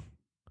own.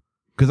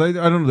 Cause I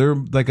don't know. There,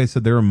 like I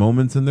said, there are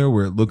moments in there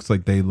where it looks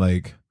like they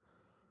like,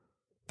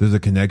 there's a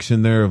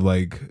connection there of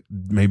like,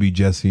 maybe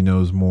Jesse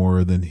knows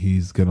more than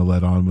he's going to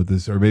let on with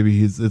this. Or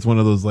maybe it's one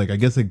of those, like, I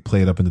guess they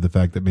play it up into the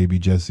fact that maybe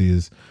Jesse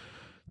is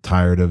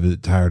tired of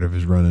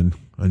his running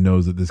and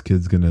knows that this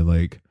kid's going to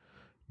like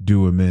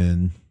do him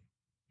in.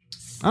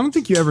 I don't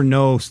think you ever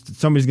know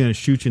somebody's going to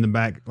shoot you in the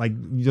back. Like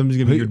somebody's going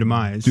to be your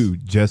demise.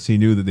 Dude, Jesse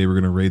knew that they were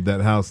going to raid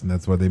that house, and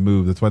that's why they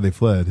moved. That's why they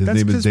fled. His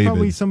name is David.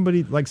 Probably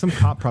somebody, like some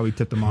cop probably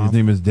tipped him off. His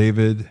name is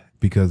David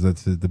because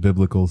that's the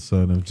biblical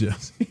son of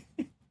Jesse.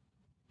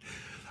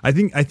 I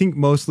think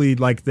mostly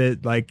like that.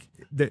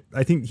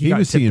 I think he got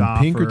was tipped seeing off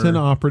Pinkerton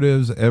or-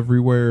 operatives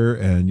everywhere,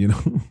 and you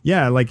know,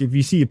 Yeah, like if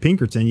you see a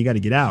Pinkerton, you got to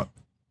get out.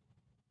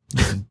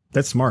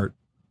 That's smart.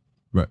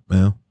 right?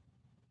 Well,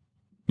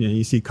 Yeah,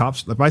 you see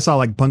cops. If I saw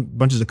like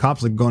bunches of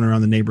cops like going around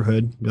the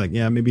neighborhood, be like,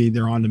 yeah, maybe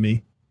they're on to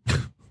me.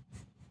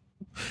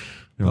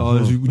 do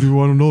you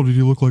want to know? Did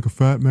he look like a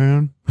fat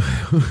man?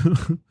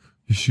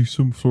 is she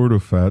some sort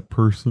of fat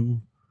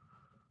person?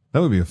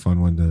 That would be a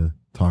fun one to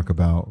talk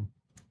about.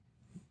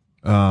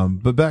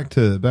 But back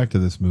to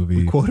this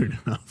movie. Quoted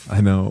enough.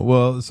 I know.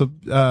 Well, so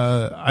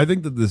I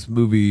think that this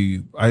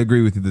movie, I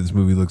agree with you that this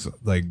movie looks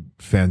like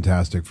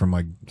fantastic from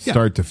like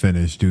start to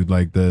finish, dude.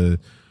 Like the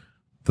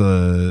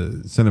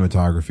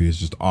cinematography is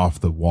just off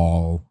the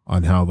wall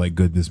on how like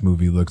good this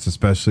movie looks,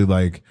 especially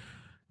like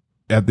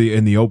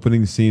in the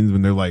opening scenes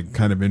when they're like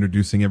kind of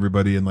introducing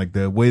everybody and like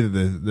the way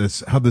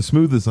that how the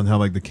smoothness on how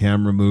like the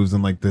camera moves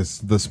and like the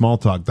small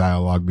talk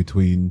dialogue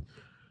between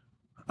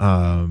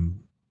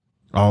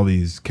all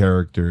these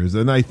characters.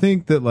 And I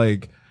think that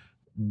like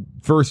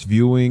first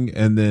viewing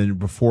and then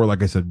before,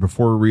 like I said,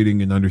 before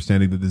reading and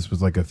understanding that this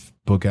was like a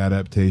book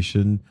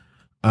adaptation,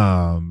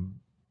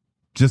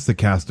 just the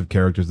cast of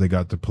characters they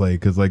got to play.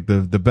 Cause like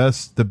the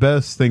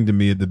best thing to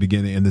me at the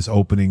beginning in this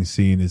opening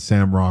scene is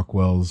Sam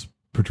Rockwell's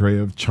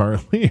portrayal of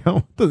Charlie.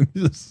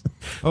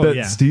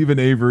 Stephen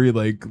Avery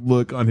like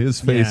look on his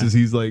face Yeah. as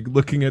he's like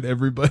looking at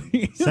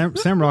everybody.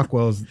 Sam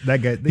Rockwell's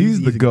that guy.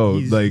 He's the GOAT.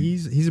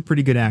 He's a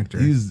pretty good actor.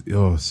 He's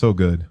so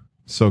good.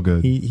 So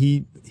good.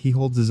 He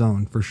holds his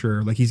own for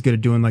sure. Like he's good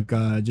at doing like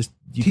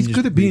He's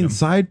good at being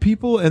side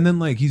people, and then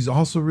like he's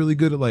also really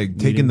good at like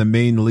taking the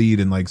main lead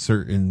in like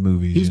certain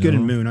movies. He's good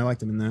in in Moon. I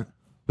liked him in that.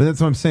 But that's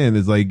what I'm saying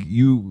is like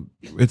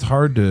it's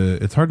hard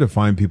to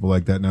find people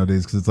like that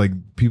nowadays because it's like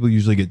people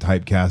usually get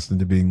typecast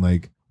into being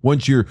like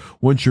once you're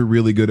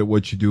really good at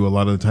what you do, a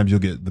lot of the times you'll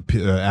get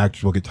the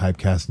actors will get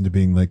typecast into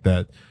being like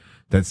that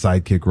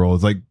sidekick role.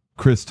 It's like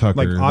Chris Tucker.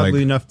 Like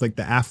oddly enough, like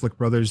the Affleck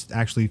brothers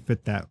actually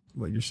fit that.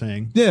 What you're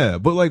saying? Yeah,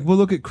 but like we'll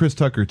look at Chris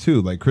Tucker too.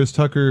 Like Chris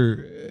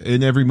Tucker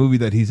in every movie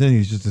that he's in,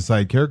 he's just a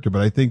side character.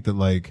 But I think that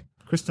like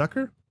Chris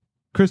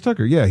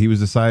Tucker, yeah, he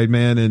was a side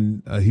man,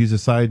 and he's a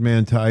side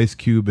man to Ice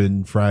Cube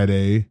in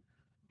Friday.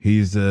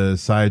 He's a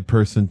side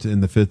person in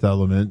The Fifth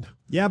Element.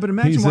 Yeah, but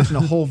imagine watching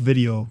a whole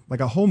video, like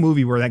a whole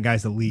movie where that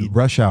guy's the lead.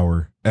 Rush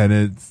Hour,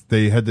 and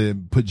they had to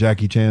put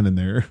Jackie Chan in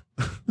there.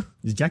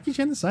 Is Jackie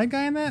Chan the side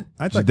guy in that?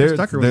 I thought Chris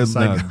Tucker was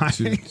the side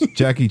guy.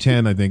 Jackie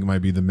Chan, I think, might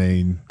be the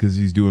main because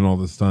he's doing all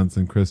the stunts,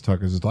 and Chris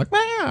Tucker's just like,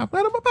 Yeah,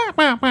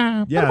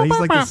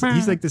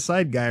 he's like the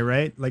side guy,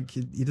 right? Like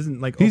he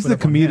doesn't like. He's the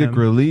comedic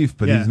relief,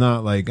 but Yeah. he's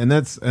not like, and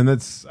that's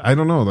I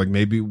don't know, like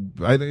maybe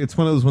it's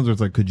one of those ones where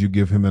it's like, could you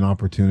give him an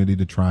opportunity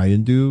to try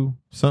and do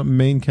something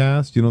main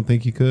cast? You don't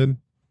think he could?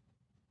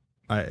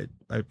 I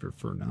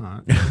prefer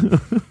not.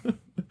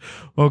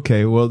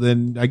 Okay, well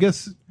then I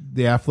guess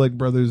the Affleck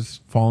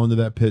brothers fall into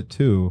that pit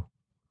too.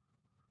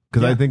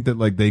 Because I think that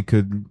like they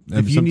could.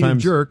 If you need a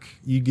jerk,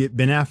 you get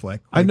Ben Affleck.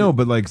 Like, I know,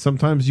 but like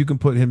sometimes you can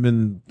put him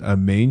in a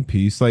main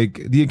piece.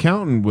 Like The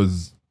Accountant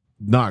was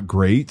not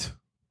great,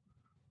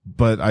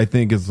 but I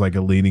think it's like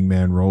a leading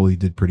man role. He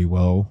did pretty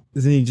well.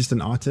 Isn't he just an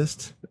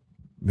autist?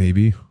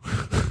 Maybe.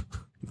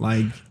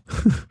 Like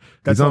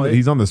that's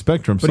he's on the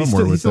spectrum but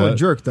somewhere. He's still with a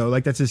jerk though.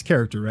 Like that's his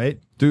character, right?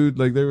 Dude,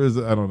 like there was,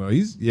 I don't know.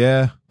 I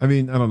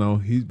mean, I don't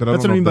know. But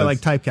That's what I mean by like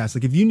typecast.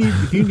 Like if you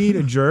need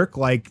a jerk,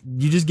 like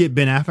you just get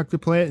Ben Affleck to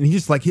play it, and he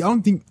just like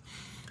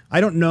I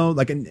don't know,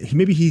 like and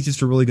maybe he's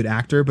just a really good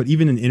actor, but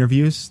even in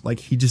interviews, like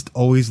he just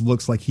always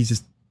looks like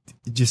he's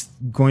just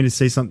going to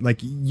say something like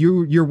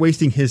you're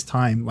wasting his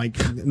time, like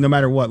no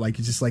matter what. Like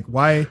it's just like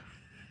why.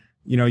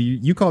 You know,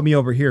 you called me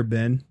over here,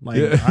 Ben.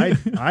 Like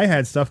I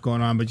had stuff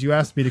going on, but you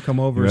asked me to come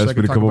over so I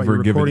could talk about your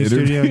recording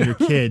studio and your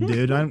kid,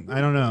 dude. I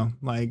don't know.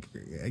 Like,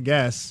 I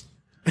guess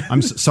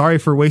I'm sorry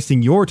for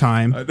wasting your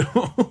time. I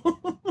know.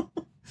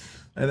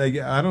 And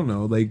I don't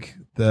know. Like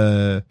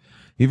have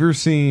you ever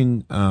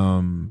seen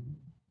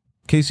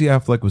Casey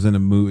Affleck was in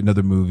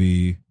another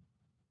movie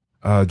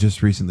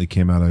just recently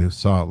came out. I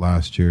saw it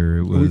last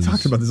year. We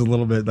talked about this a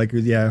little bit. Like,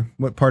 yeah,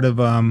 what part of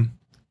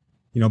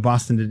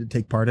Boston did it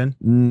take part in?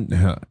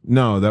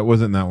 No, that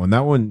wasn't that one.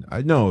 That one,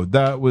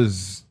 that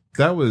was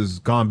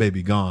Gone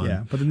Baby Gone.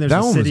 Yeah, but then there's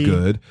that the one city, was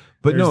good.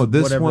 But no,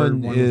 this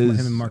one with is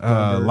him and Mark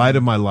Wahlberg. Light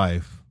of My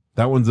Life.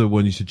 That one's the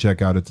one you should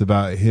check out. It's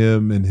about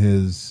him and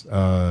his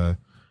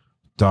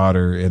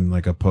daughter in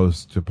like a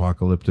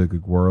post-apocalyptic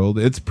world.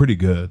 It's pretty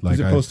good. Like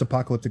is it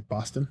post-apocalyptic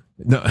Boston?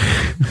 No.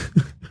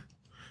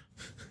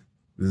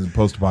 This is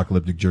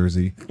post-apocalyptic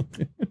Jersey.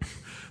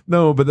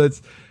 No, but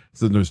there's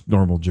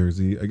normal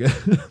Jersey, I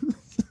guess.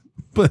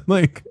 But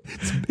like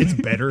it's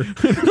better.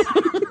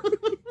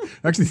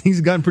 Actually, things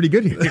have gotten pretty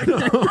good here.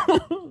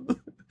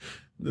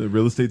 The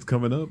real estate's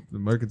coming up. The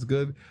market's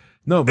good.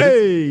 No, but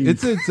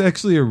it's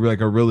actually a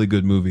really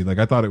good movie. Like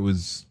I thought it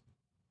was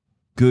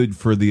good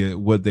for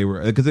what they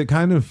were, because it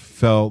kind of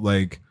felt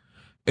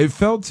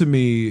to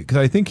me, because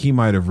I think he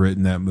might have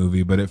written that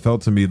movie, but it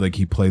felt to me like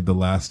he played The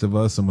Last of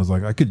Us and was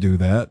like, I could do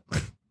that.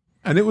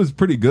 And it was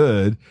pretty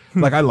good.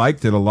 Like I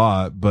liked it a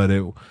lot, but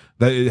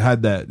it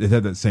had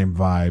that same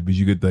vibe as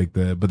you get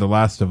but The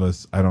Last of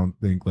Us, I don't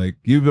think, like,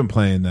 you've been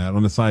playing that.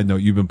 On a side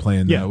note, you've been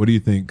playing that. What do you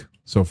think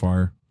so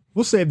far?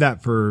 We'll save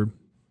that for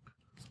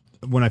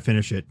when I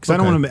finish it, because I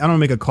don't want to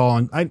make a call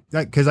on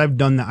because I've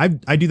done that.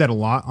 I do that a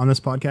lot on this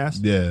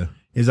podcast. Yeah,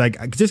 is like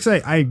just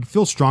because I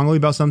feel strongly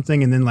about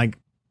something, and then like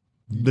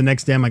the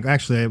next day I'm like,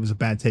 actually it was a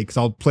bad take, because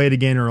I'll play it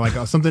again, or like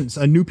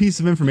a new piece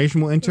of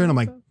information will enter, and I'm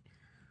like,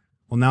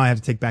 well, now I have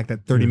to take back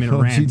that 30-minute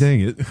rant. Gee,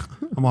 dang it!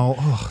 I'm all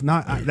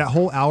that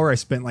whole hour I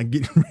spent like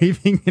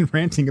raving and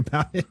ranting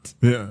about it.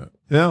 Yeah,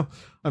 yeah.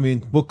 I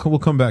mean, we'll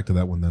come back to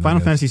that one then.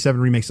 Final Fantasy VII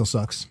Remake still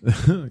sucks.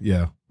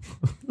 Yeah,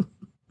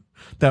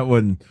 that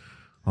one.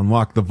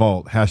 Unlock the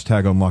vault.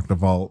 Hashtag unlock the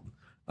vault.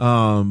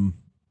 But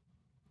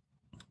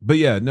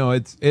yeah, no,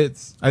 it's.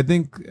 I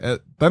think I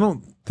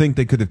don't think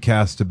they could have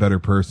cast a better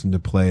person to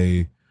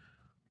play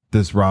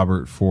this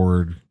Robert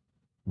Ford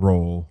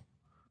role.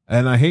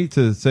 And I hate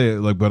to say it,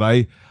 like, but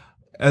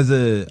as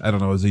a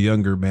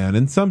younger man,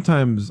 and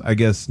sometimes I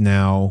guess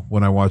now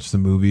when I watch the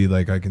movie,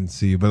 like I can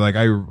see, but like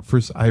I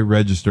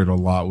registered a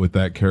lot with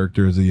that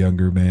character as a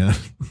younger man.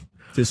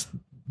 Just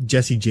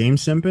Jesse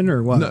James simping,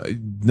 or what? No,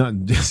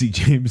 not Jesse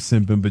James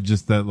simping, but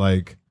just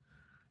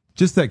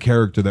that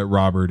character that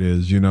Robert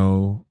is, you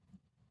know.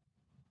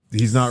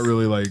 He's not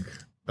really like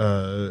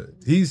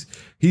he's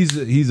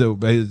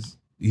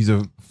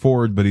a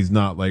Ford, but he's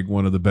not like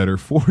one of the better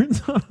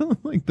Fords.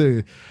 Like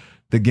the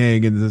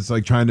gang, and it's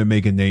like trying to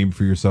make a name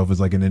for yourself as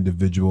like an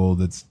individual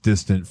that's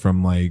distant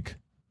from, like,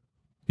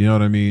 you know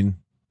what I mean?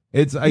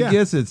 I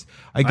guess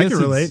I can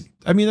relate.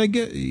 I mean, I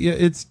get, yeah,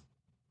 it's,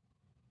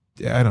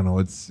 I don't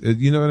know.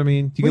 You know what I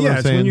mean? You get what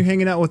I'm saying? It's when you're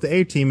hanging out with the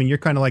A team and you're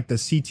kind of like the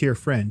C tier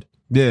friend.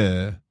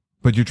 Yeah.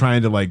 But you're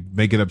trying to like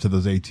make it up to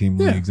those A team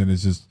leagues, and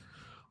it's just,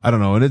 I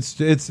don't know. And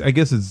it's, I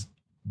guess it's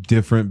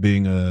different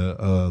being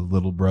a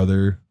little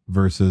brother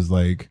versus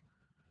like,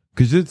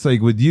 cause it's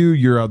like with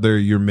you're out there,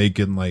 you're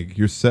making like,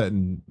 you're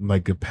setting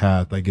like a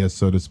path, I guess,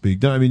 so to speak.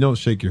 Don't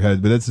shake your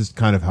head, but that's just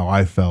kind of how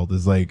I felt,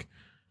 is like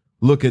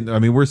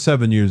we're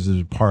 7 years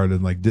apart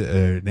in like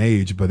an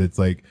age, but it's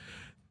like,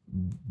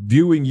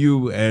 viewing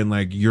you and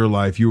like your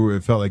life,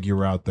 it felt like you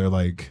were out there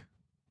like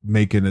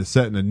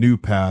setting a new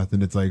path,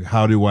 and it's like,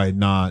 how do I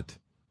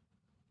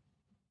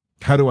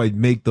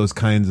make those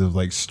kinds of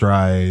like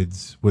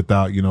strides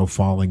without,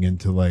 falling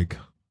into like,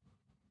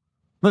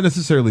 not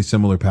necessarily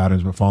similar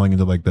patterns, but falling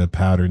into like the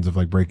patterns of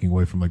like breaking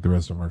away from like the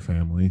rest of our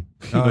family.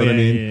 You know what I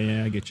mean?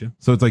 Yeah, I get you.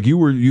 So it's like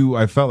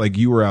I felt like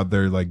you were out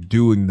there like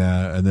doing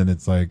that, and then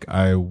it's like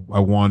I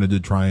wanted to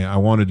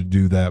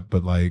do that,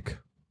 but like,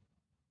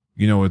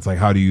 you know, it's like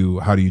how do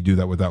you do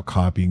that without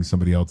copying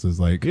somebody else's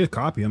like? You just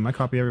copy them. I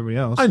copy everybody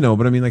else. I know,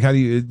 but I mean, like, how do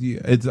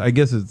you? It's I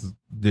guess it's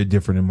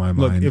different in my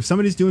mind. Look, if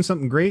somebody's doing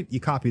something great, you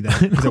copy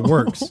that because it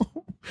works.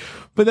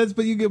 But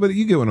you get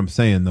what I'm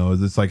saying though.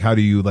 Is it's like how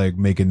do you like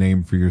make a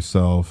name for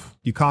yourself?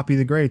 You copy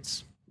the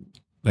greats.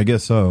 I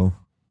guess so.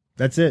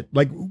 That's it.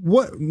 Like,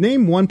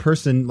 name one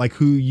person like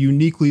who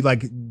uniquely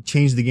like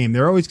changed the game.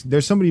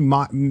 There's somebody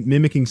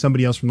mimicking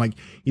somebody else from like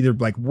either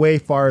like way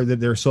far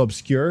that they're so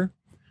obscure,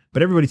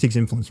 but everybody takes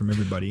influence from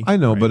everybody. I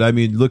know, right? but I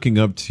mean, looking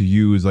up to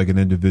you as like an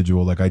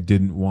individual, like I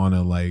didn't want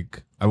to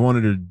like I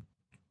wanted to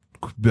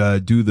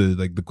do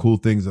the cool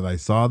things that I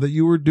saw that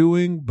you were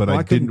doing, but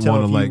I didn't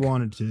want to like. You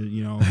wanted to,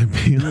 you know.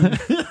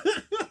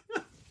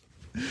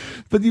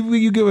 But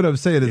you get what I'm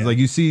saying. It's like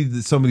you see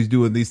that somebody's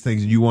doing these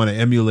things and you want to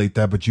emulate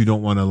that, but you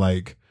don't want to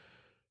like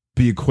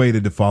be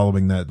equated to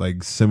following that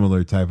like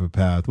similar type of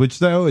path. Which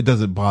though it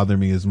doesn't bother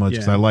me as much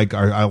because I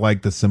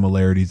like the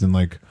similarities and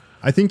like.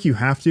 I think you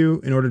have to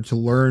in order to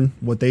learn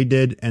what they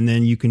did, and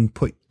then you can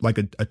put like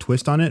a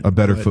twist on it. A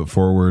better foot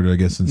forward, I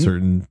guess, in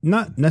certain.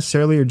 Not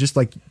necessarily, or just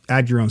like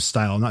add your own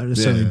style. Not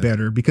necessarily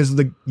better, because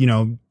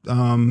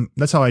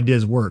that's how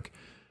ideas work.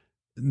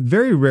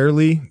 Very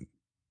rarely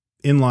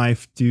in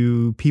life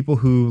do people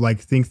who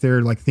like think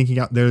they're like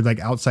they're like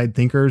outside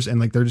thinkers and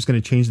like they're just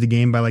going to change the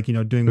game by like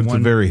doing it's one a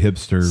very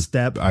hipster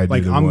step. idea.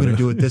 Like I'm going to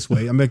do it this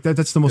way. I'm like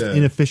that's the most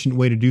inefficient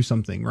way to do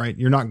something, right?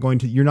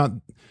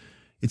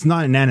 It's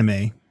not an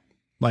anime.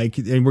 Like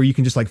where you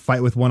can just like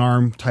fight with one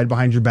arm tied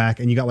behind your back,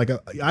 and you got like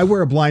I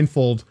wear a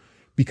blindfold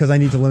because I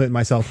need to limit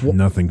myself.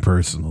 Nothing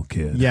personal,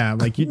 kid. Yeah,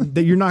 like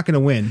you're not going to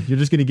win. You're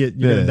just going to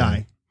you're going to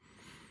die.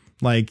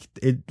 Like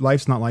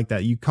life's not like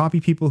that. You copy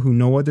people who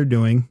know what they're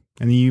doing,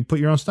 and then you put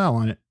your own style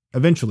on it.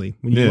 Eventually,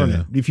 when you learn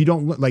it. If you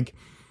don't like,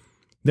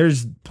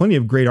 there's plenty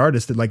of great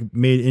artists that like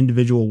made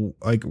individual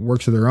like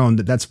works of their own.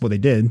 That's what they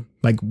did.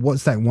 Like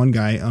what's that one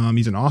guy?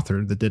 He's an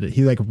author that did it.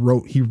 He like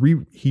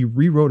he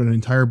rewrote an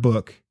entire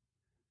book.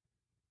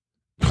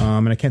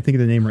 And I can't think of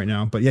the name right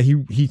now, but yeah,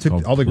 he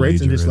took all the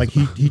greats and just like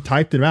he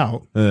typed it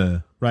out,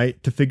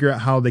 right, to figure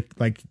out how they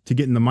like to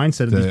get in the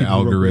mindset of these people.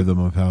 Algorithm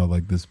of how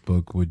like this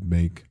book would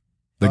make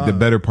like the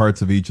better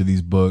parts of each of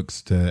these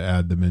books to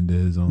add them into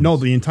his own. No,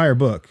 the entire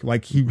book.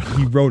 Like he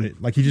wrote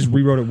it, like he just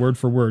rewrote it word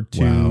for word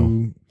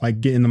to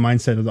like get in the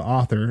mindset of the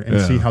author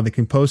and see how they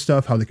compose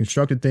stuff, how they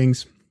constructed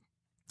things,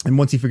 and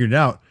once he figured it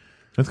out.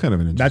 That's kind of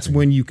an interesting. That's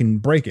when you can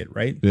break it,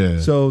 right? Yeah.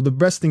 So the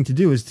best thing to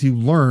do is to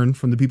learn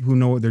from the people who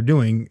know what they're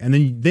doing, and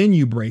then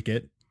you break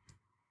it.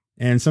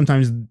 And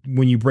sometimes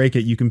when you break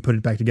it, you can put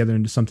it back together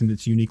into something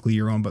that's uniquely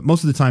your own. But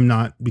most of the time,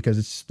 not, because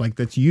it's like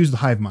that. You use the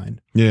hive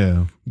mind.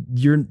 Yeah.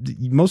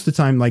 Most of the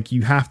time, like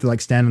you have to like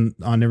stand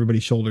on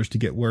everybody's shoulders to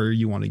get where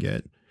you want to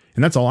get,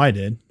 and that's all I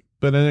did.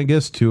 But I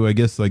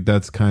guess like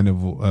that's kind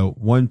of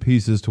one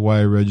piece as to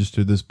why I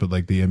registered this, but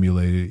like the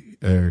emulating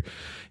or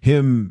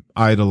him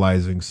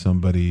idolizing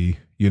somebody,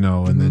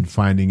 and then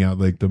finding out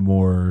like the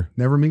more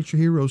never meet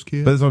your heroes,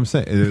 kid. But that's what I'm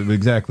saying.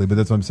 Exactly. But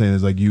that's what I'm saying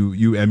is like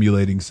you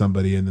emulating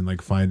somebody and then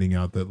like finding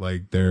out that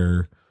like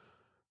they're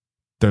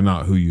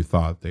not who you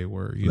thought they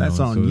were. That's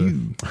on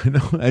you.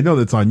 I know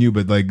that's on you,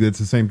 but like it's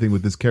the same thing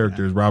with this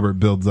character. As Robert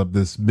builds up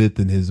this myth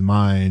in his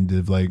mind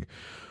of like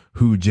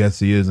who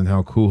Jesse is and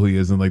how cool he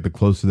is, and like the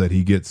closer that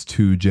he gets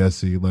to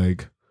Jesse,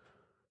 like,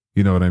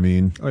 you know what I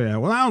mean? Oh yeah.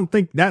 Well, I don't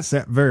think that's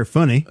very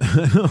funny.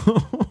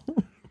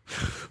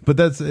 but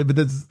that's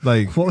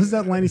like, what was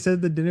that line he said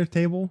at the dinner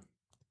table?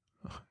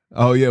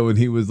 Oh yeah, when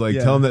he was like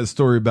telling that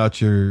story about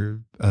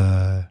your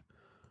what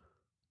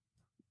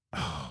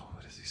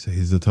does he say?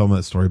 He's telling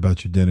that story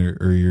about your dinner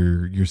or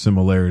your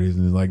similarities,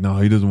 and he's like, no,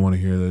 he doesn't want to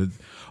hear that.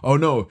 Oh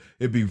no,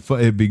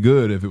 it'd be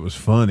good if it was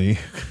funny.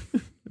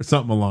 Or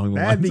something along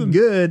the lines. That'd be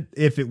good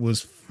if it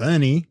was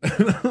funny.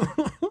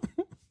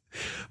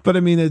 But I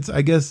mean,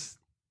 I guess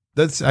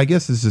it's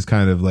just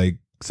kind of like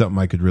something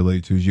I could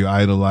relate to. Is you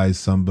idolize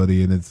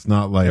somebody, and it's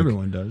not like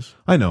everyone does.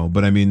 I know,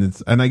 but I mean,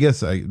 I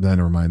guess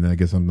never mind. I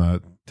guess I'm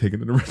not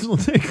taking an original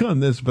take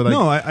on this, but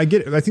I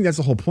get it. I think that's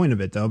the whole point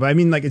of it, though. But I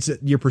mean, like it's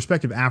your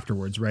perspective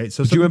afterwards, right?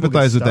 So you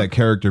empathize with that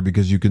character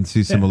because you can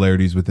see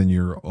similarities within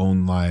your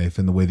own life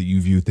and the way that you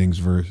view things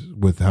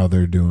with how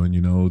they're doing,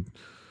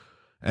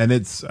 And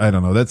I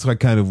don't know, that's like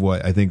kind of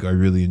what I think I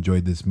really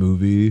enjoyed this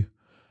movie.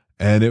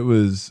 And I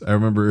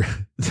remember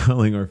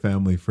telling our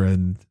family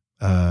friend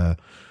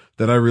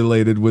that I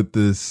related with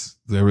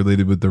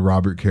the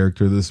Robert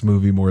character of this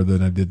movie more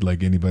than I did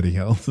like anybody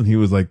else. And he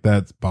was like,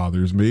 that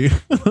bothers me.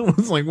 I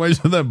was like, why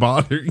should that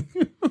bother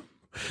you?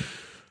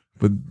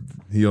 But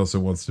he also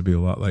wants to be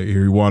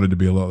he wanted to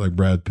be a lot like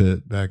Brad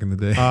Pitt back in the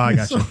day. Oh, I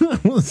got you. So I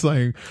was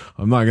like,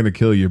 I'm not going to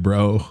kill you,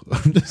 bro.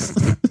 I'm just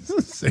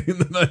saying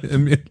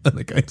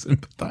that I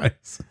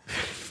sympathize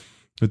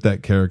with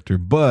that character.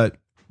 But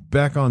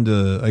back onto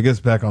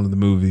the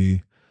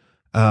movie.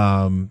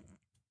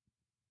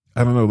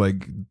 I don't know,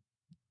 like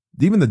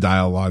even the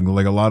dialogue,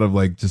 like a lot of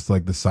like just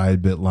like the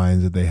side bit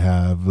lines that they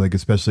have, like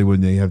especially when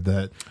they have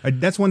that.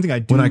 That's one thing I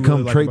do. When I really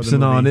come like about the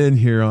traipsing on movie. in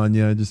here on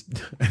you, and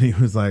he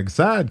was like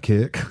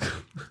sidekick.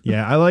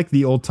 Yeah, I like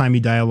the old timey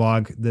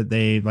dialogue that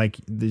they like.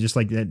 They just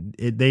like that.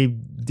 They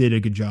did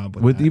a good job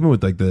with that. Even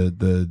with like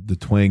the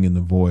twang in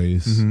the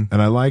voice, and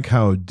I like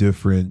how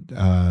different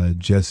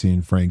Jesse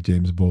and Frank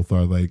James both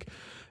are. Like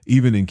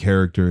even in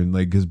character, and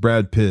like because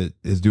Brad Pitt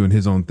is doing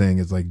his own thing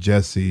as like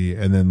Jesse,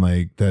 and then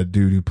like that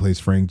dude who plays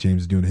Frank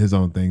James is doing his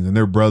own things, and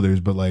they're brothers,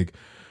 but like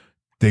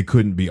they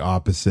couldn't be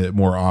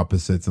more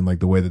opposites in like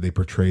the way that they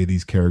portray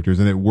these characters,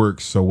 and it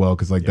works so well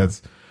because like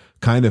that's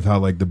kind of how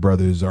like the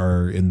brothers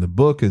are in the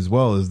book as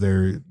well, as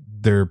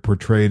they're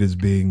portrayed as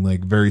being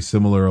like very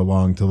similar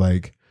along to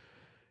like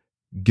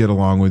get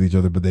along with each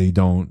other, but they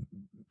don't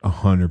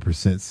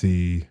 100%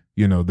 see,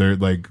 you know,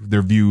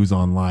 their views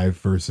on life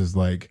versus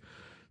like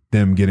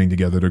them getting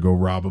together to go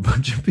rob a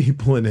bunch of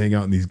people and hang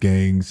out in these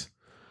gangs,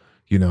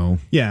 you know.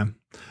 Yeah.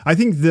 I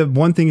think the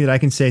one thing that I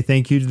can say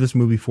thank you to this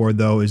movie for,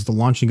 though, is the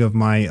launching of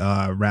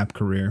my rap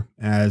career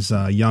as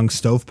Young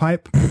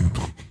Stovepipe.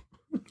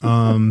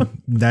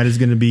 That is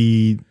going to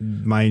be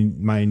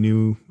my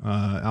new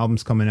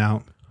album's coming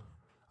out.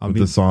 With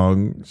the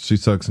song "She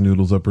Sucks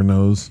Noodles Up Her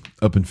Nose,"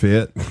 up in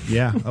Fayette.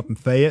 Yeah, up in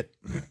Fayette.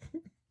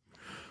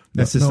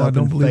 That's just no, up I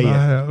don't in believe Fayette.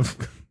 I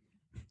have.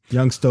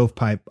 Young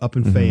Stovepipe, up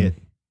in Fayette.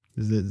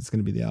 It's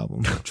going to be the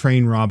album.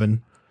 Train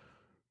Robin.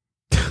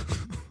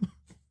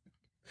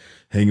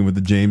 Hanging with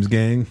the James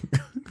Gang.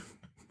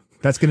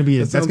 That's going to be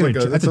that's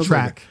a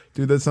track.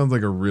 Dude, that sounds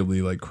like a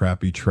really like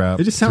crappy trap.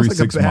 It just sounds like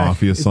a 3-6 bad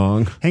Mafia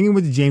song. Hanging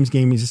with the James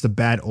Gang is just a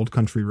bad old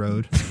country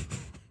road.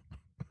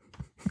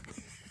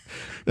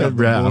 Got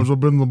the balls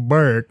up in the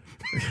back.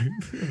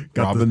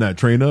 Robbing that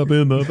train up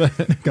in the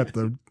back. Got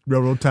the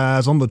railroad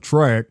ties on the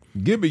track.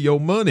 Give me your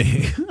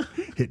money.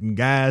 Hitting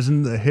guys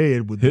in the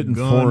head with Hitting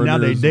the gun. Now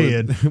they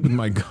foreigners dead. with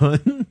my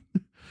gun.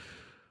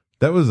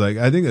 That was like,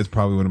 I think that's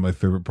probably one of my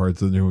favorite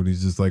parts in there when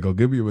he's just like, I'll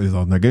give you, he's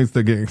all, now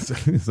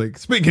gangsta. He's like,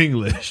 speak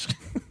English.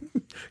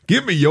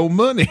 Give me your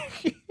money.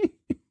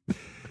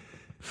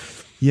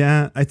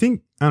 Yeah, I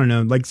think, I don't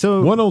know. Like,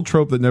 so. One old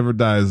trope that never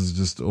dies is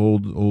just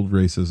old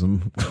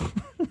racism.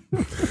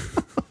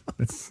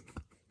 It's,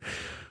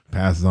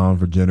 passes on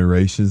for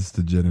generations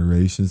to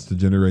generations to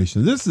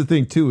generations. This is the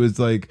thing too, is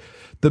like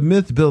the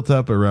myth built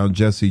up around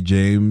Jesse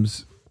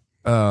James,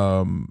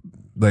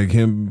 like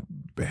him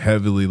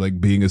heavily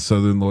like being a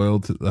Southern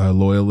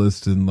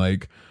loyalist and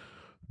like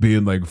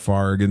being like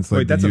far against like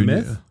wait, that's the a Union.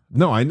 myth?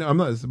 No, I'm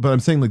not, but I'm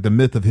saying like the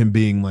myth of him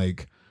being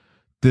like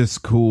this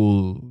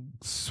cool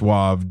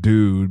suave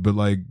dude, but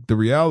like the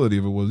reality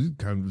of it was he's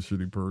kind of a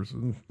shitty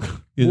person.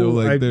 You know,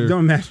 like I they're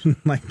don't imagine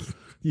like.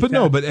 But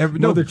no, but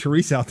Mother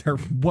Teresa out there.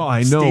 Well,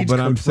 I know, but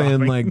I'm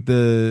saying like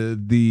the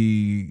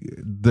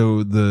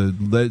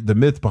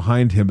myth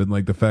behind him and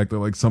like the fact that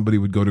like somebody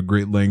would go to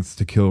great lengths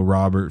to kill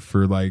Robert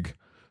for like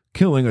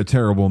killing a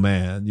terrible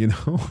man, you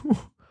know.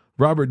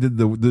 Robert did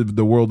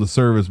the world a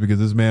service because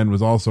this man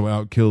was also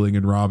out killing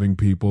and robbing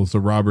people. So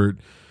Robert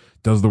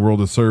does the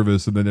world a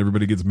service, and then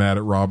everybody gets mad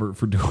at Robert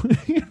for doing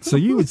it. So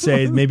you would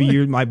say maybe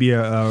you might be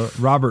a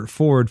Robert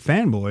Ford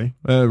fanboy.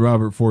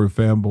 Robert Ford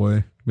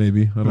fanboy.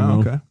 Maybe. I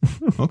don't know.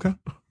 Okay.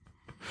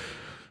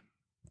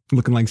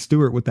 Looking like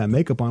Stewart with that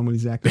makeup on when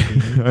he's acting.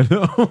 I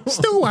know.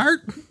 Stewart!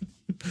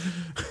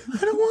 I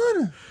don't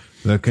want to.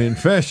 The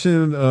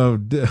confession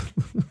of the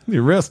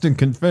arrest and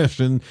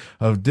confession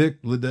of Dick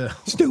Liddell.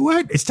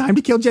 Stewart, it's time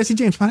to kill Jesse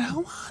James, but I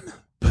don't want to.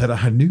 But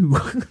I knew.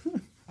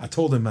 I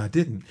told him I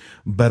didn't,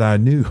 but I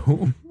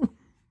knew.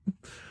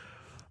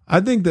 I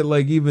think that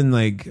like even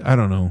like, I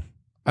don't know.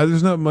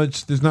 There's not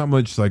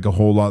much like a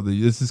whole lot.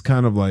 This is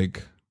kind of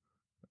like,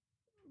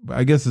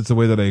 I guess it's the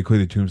way that I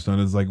equated Tombstone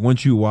is like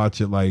once you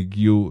watch it, like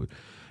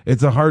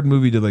it's a hard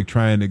movie to like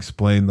try and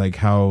explain like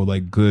how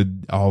like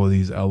good all of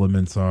these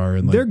elements are,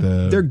 and like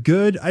they're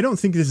good. I don't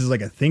think this is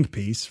like a think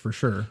piece for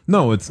sure.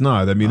 No, it's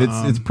not. I mean,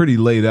 it's pretty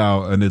laid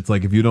out, and it's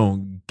like if you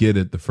don't get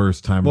it the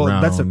first time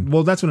around, that's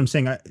what I'm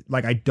saying. I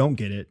don't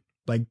get it.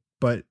 Like,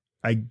 but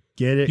I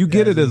get it. You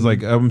get it as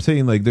like I'm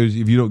saying like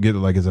if you don't get it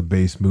like as a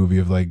base movie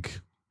of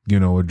like, you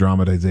know, a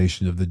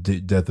dramatization of the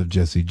death of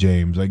Jesse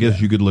James. I guess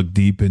you could look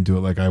deep into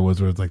it like I was,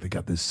 where it's like they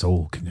got this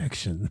soul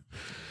connection.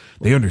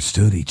 They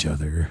understood each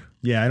other.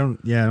 Yeah, I don't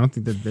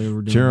think that they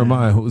were doing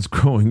Jeremiah was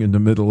growing into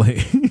middle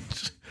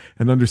age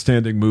and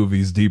understanding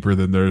movies deeper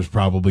than there's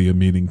probably a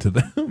meaning to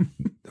them.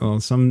 Well,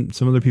 some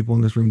other people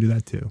in this room do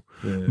that too.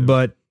 Yeah.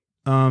 But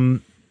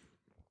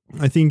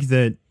I think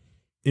that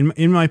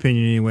in my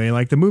opinion anyway,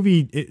 like the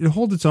movie, it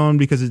holds its own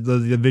because of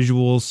the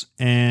visuals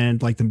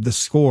and like the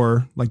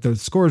score. Like the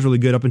score is really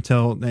good up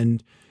until they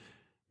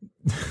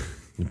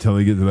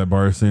get to that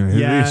bar scene.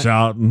 Yeah. He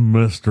shot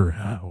Mr.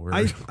 Howard.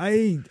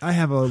 I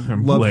have a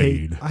love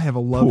hate. I have a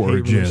love hate.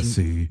 Poor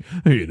Jesse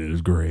in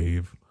his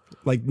grave.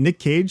 Like Nick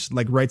Cage,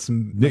 like writes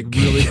some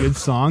really good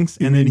songs,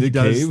 and then he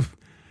does. Cave?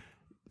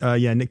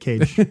 Yeah, Nick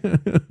Cage.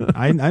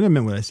 I didn't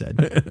mean what I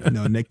said.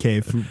 No, Nick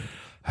Cave.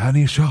 And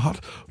he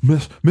shot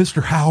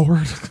Mr.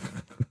 Howard.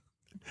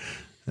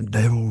 The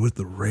devil with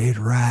the red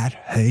right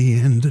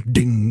hand.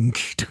 Ding.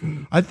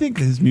 Ding. I think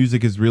his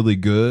music is really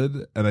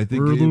good, and I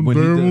think When when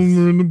he does,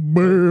 and the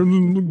bands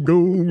and the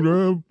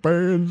gold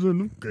bands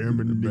and the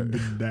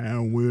coming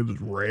down with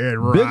his red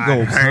big right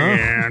gulps,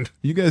 hand. huh?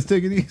 You guys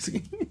take it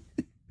easy.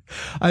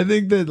 I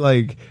think that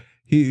like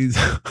he's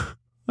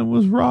I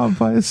was robbed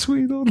by a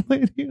sweet old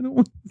lady in a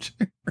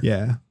wheelchair.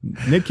 Yeah,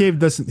 Nick Cave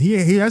doesn't. He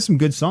has some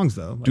good songs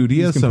though. Like, Dude, he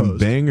has some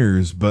composed.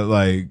 bangers, but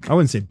like, I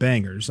wouldn't say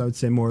bangers. I would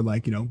say more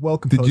like well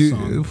composed. did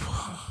songs.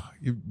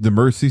 the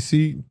Mercy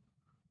Seat?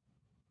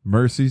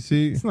 Mercy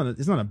Seat. It's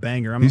not a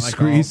banger. I'm He's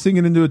not like he's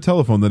singing into a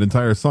telephone that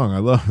entire song. I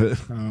love it.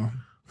 oh.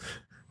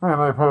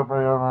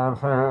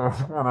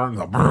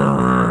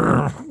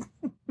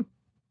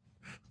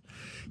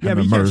 Yeah, And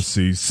but the you can't-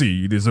 mercy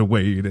seat is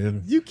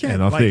awaiting. You can't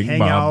and I like think hang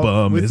my out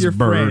bum with is your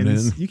burning.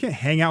 friends. You can't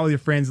hang out with your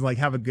friends and like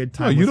have a good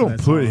No, time. you listening don't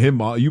to that put song.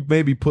 him on. You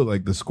maybe put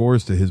like the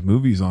scores to his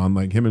movies on,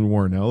 like him and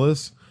Warren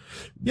Ellis.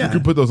 Yeah. You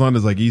could put those on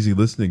as like easy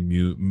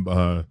listening,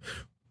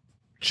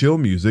 chill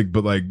music.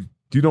 But like,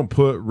 you don't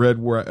put red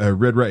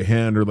right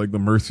hand or like the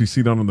mercy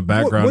seat on in the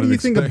background. What do and you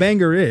think a expect-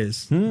 banger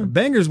is? Hmm? A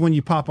banger is when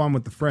you pop on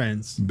with the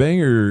friends.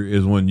 Banger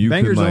is when you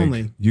Bangers can like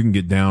only. you can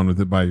get down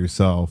with it by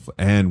yourself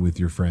and with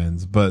your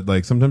friends. But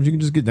like sometimes you can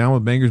just get down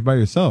with bangers by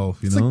yourself.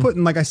 You It's know, like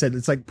putting, like I said,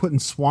 it's like putting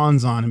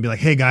Swans on and be like,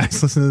 hey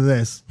guys, listen to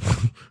this.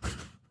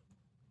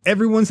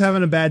 Everyone's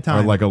having a bad or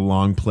time. like a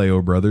long play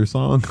O Brother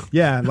song.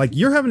 Yeah, like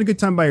you're having a good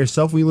time by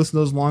yourself when you listen to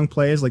those long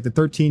plays, like the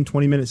 13,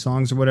 20-minute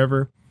songs or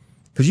whatever.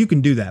 Because you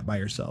can do that by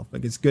yourself.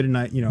 Like it's good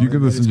enough, You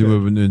can listen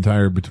to an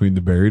entire Between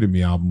the Buried and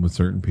Me album with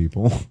certain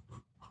people.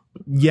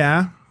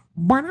 Yeah.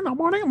 But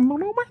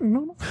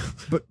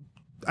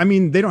I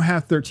mean, they don't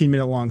have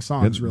 13-minute long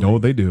songs, really. No,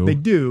 they do. They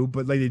do,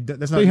 but like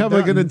that's not. They have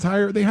like they're an not-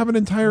 entire. They have an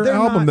entire they're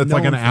album not that's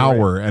like an known for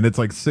hour, and it's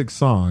like 6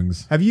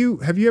 songs. Have you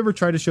ever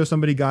tried to show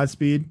somebody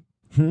Godspeed?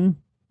 You're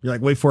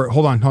like, wait for it.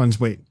 Hold on, just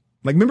wait.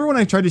 Like, remember when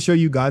I tried to show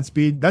you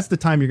Godspeed? That's the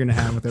time you're gonna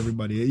have with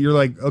everybody. You're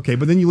like, okay,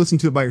 but then you listen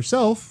to it by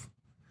yourself.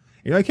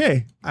 You're like,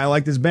 hey, I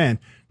like this band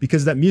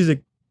because that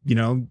music.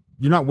 You're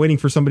not waiting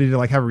for somebody to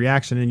like have a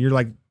reaction, and you're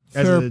like,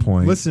 as Fair a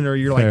point. listener,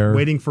 you're Fair. like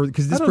waiting for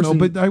because I this don't person.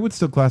 know, but I would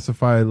still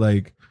classify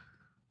like.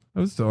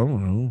 I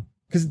don't know.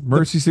 Because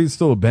Mercy Seat's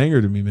still a banger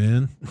to me,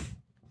 man.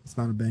 it's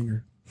not a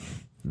banger.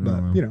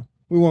 No.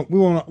 But we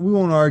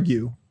won't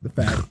argue the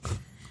fact.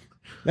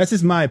 That's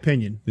just my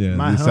opinion. Yeah,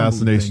 my the humble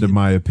assassination of opinion.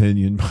 my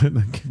opinion by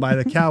like, By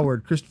the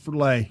coward Christopher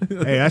Lay. Hey,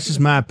 that's just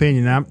my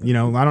opinion.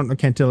 I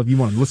can't tell if you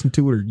want to listen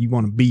to it or you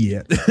want to be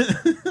it.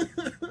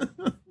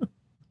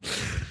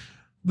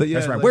 But yeah,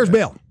 That's right. like, Where's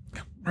Bill?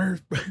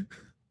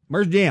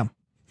 Where's Jam?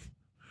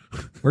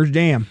 Where's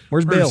Jam?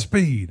 Where's Bill?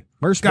 Speed?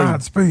 Where's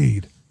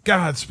Speed?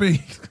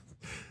 Godspeed.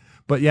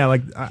 But yeah,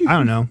 like I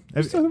don't know.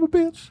 Son of a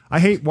bitch. I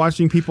hate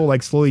watching people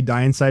like slowly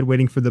die inside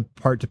waiting for the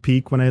part to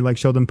peak when I like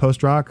show them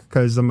post rock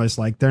because I'm just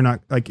like they're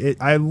not like it.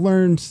 I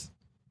learned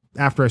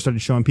after I started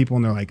showing people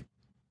and they're like,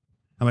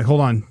 I'm like,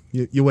 hold on,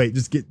 you wait,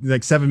 just get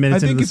like 7 I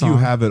minutes into think the if song. you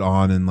have it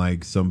on and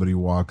like somebody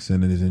walks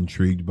in and is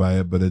intrigued by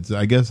it, but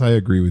I guess I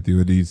agree with you.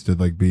 It needs to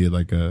like be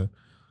like a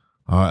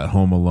at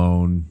home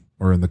alone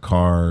or in the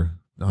car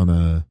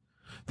on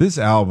this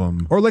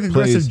album or like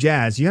aggressive plays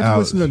jazz. You have to out-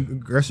 listen to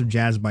aggressive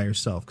jazz by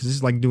yourself because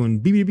it's like doing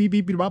beep beep beep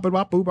beep beep bop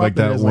bop boop like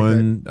that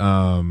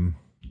one.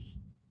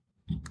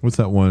 What's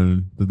that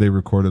one that they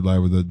recorded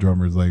live with the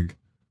drummers? Like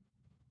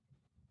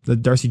the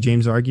Darcy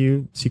James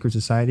Argue Secret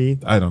Society.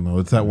 I don't know.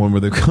 It's that one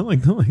where they've got like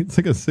it's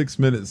like a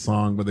 6-minute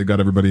song, but they got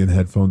everybody in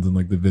headphones in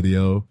like the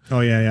video. Oh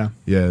yeah.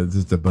 Yeah, it's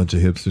just a bunch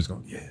of hipsters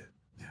going, yeah.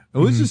 It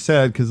was just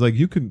sad because like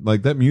you can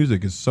like that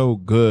music is so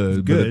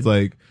good, but it's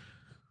like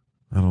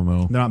I don't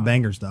know. They're not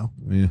bangers though.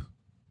 Yeah,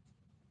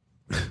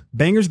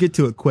 Bangers get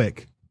to it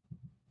quick.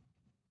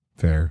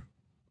 fair.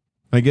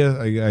 I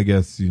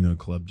guess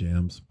club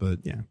jams, but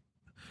Yeah.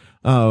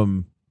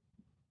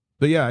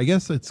 But yeah, I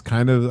guess it's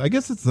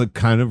like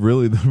kind of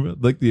really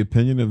like the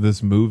opinion of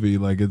this movie.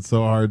 Like it's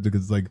so hard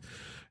because like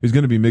there's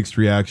going to be mixed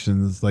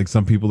reactions. Like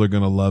some people are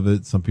going to love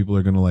it. Some people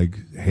are going to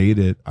like hate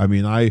it. I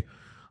mean, I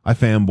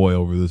fanboy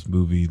over this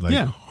movie like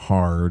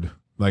hard.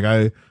 Like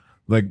I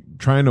like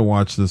trying to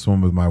watch this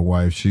one with my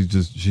wife.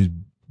 She's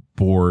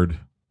bored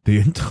the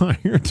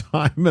entire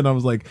time. And I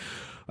was like,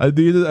 I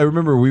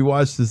remember we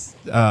watched this,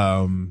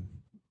 a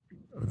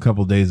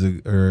couple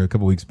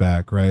weeks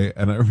back, right?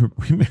 And I remember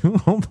we made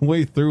it all the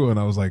way through, and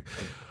I was like,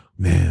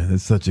 "Man,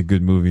 it's such a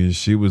good movie." And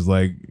she was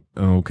like,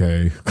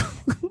 "Okay,"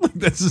 like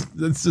that's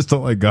just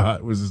all I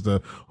got was just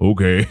a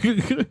okay.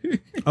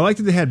 I liked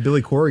that they had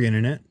Billy Corrigan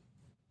in it.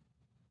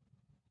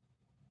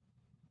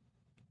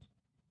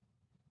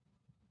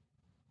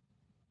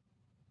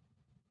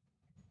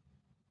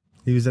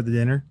 He was at the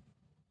dinner.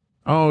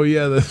 Oh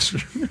yeah, that's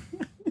true.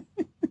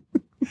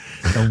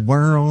 The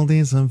world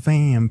is a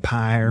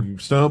vampire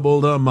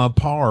Stumbled on my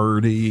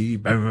party,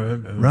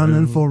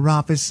 running for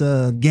office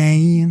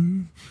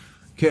again,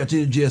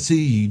 catching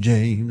Jesse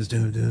James,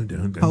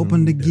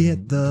 hoping to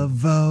get the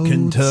votes.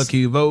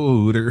 Kentucky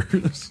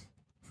voters.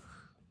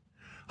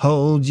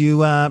 Hold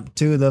you up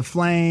to the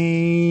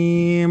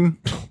flame.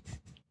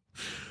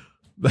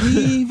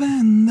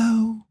 Even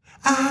though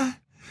I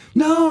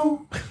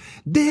know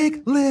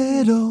Dick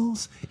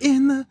Little's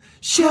in the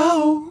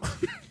show.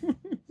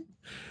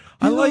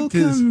 I liked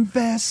his.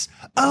 Confess,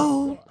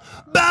 oh,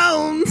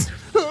 bones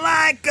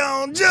like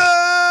on Joe.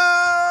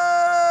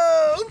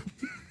 I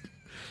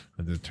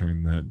had to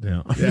turn that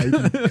down. Yeah, you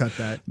can cut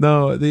that.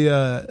 No,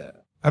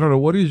 I don't know.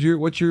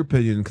 What's your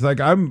opinion? Because like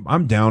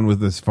I'm down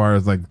with as far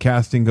as like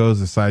casting goes,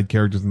 the side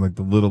characters and like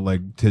the little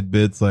like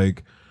tidbits,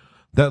 like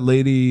that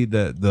lady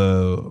that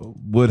the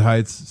Wood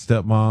Heights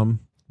stepmom,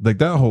 like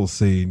that whole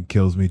scene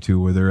kills me too,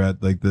 where they're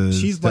at like the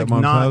She's like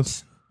stepmom's not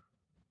house.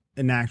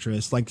 an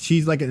actress. Like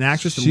she's like an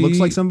actress that looks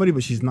like somebody,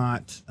 but she's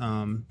not.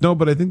 No,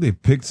 but I think they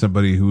picked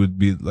somebody who would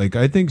be like.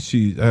 I think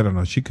I don't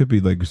know. She could be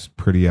like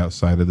pretty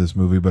outside of this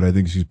movie, but I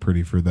think she's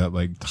pretty for that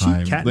like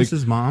time. She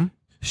Katniss's mom,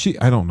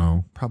 I don't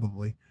know.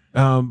 probably.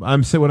 What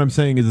I'm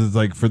saying is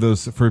like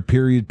for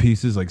period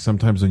pieces, like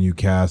sometimes when you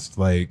cast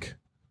like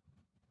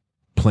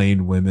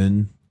plain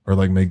women or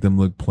like make them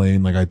look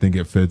plain, like I think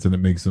it fits and it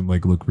makes them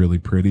like look really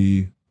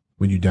pretty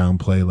when you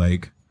downplay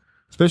like.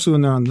 Especially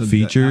when they're on the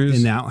features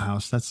in the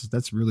outhouse,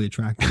 that's really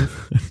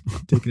attractive.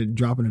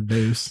 Dropping a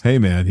deuce. Hey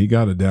man, he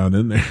got it down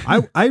in there.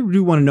 I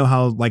do want to know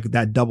how like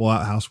that double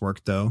outhouse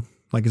worked though.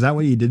 Like, is that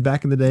what you did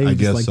back in the day? I You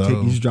guess just, like,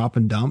 so. you just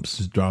dropping dumps,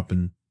 Just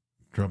dropping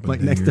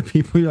like next to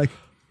people. You're like,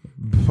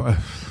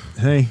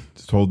 hey,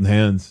 just holding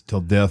hands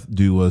till death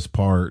do us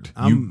part.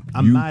 I'm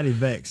mighty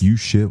vexed. You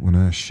shit when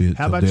I shit.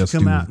 How till about you death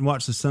come do out us- and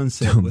watch the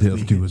sunset till with death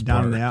me do us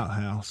down in part. the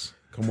outhouse?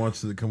 Come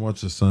watch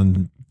the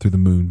sun through the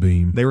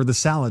moonbeam. They were the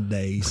salad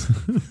days,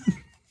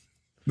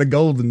 the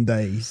golden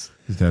days.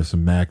 Just have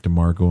some Mac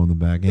DeMarco in the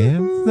back.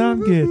 And I'm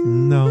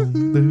getting on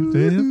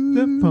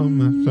upon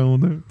my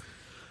shoulder.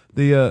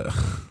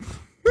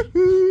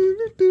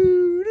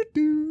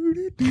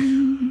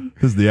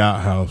 This is the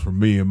outhouse where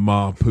me and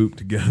Ma poop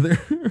together.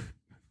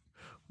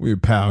 We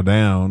pow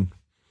down.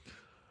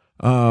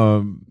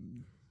 I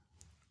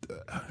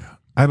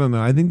don't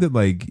know. I think that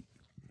like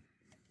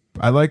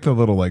I like the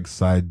little like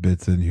side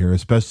bits in here,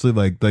 especially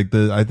like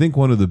I think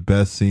one of the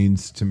best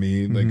scenes to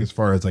me, like as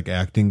far as like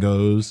acting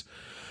goes,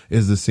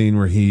 is the scene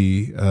where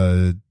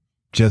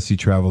Jesse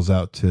travels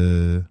out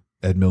to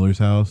Ed Miller's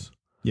house.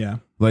 Yeah,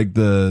 Like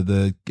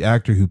the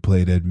actor who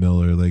played Ed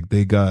Miller, like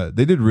they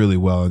did really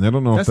well, and I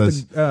don't know if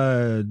that's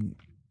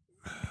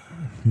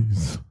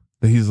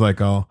he's like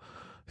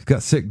he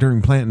got sick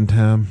during planting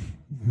time,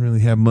 didn't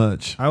really have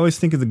much. I always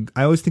think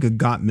of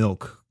Got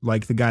Milk,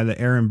 like the guy that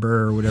Aaron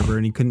Burr or whatever,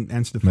 and he couldn't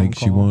answer the phone Makes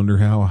call. you wonder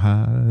how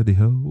hidey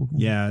ho.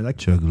 Yeah, like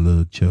Chug a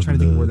lug, chug I'm trying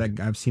to think where lug. that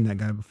guy, I've seen that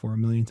guy before a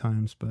million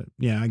times, but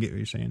yeah, I get what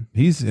you're saying.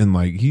 He's in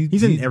like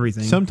He's in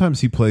everything.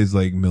 Sometimes he plays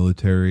like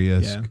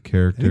military-esque Yeah. I think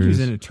characters. he was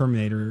in a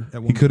Terminator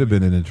at one He could have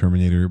point. been in a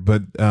Terminator,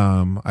 but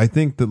I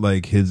think that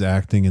like his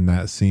acting in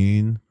that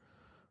scene,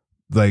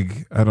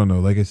 like I don't know,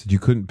 like I said, you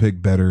couldn't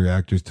pick better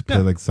actors to play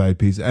like side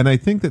piece. And I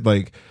think that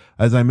like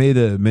as I made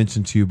a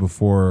mention to you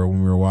before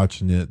when we were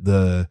watching it,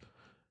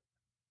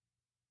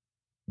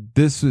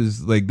 this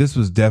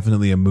was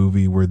definitely a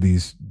movie where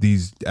these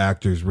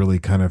actors really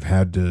kind of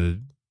had to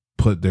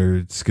put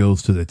their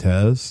skills to the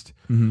test,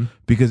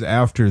 because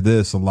after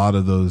this, a lot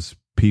of those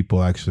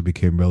people actually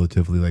became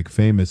relatively like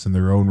famous in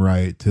their own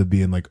right to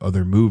be in like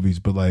other movies.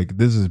 But like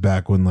this is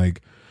back when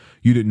like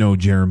you didn't know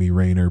Jeremy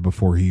Renner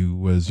before he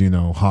was,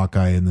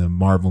 Hawkeye in the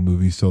Marvel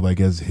movies. So like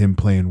as him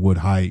playing Wood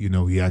Height,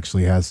 he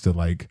actually has to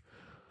like,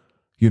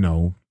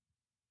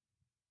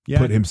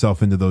 put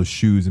himself into those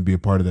shoes and be a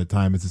part of that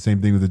time. It's the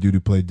same thing with the dude who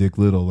played Dick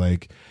Little.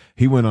 Like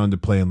he went on to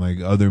play in like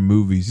other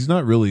movies. He's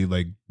not really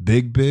like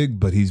big,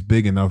 but he's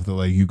big enough that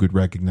like you could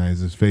recognize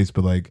his face.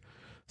 But like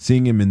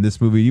seeing him in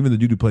this movie, even the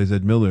dude who plays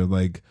Ed Miller,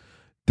 like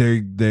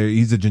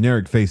he's a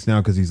generic face now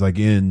because he's like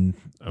in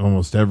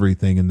almost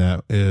everything, and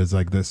that is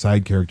like the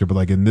side character. But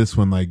like in this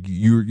one, like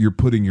you're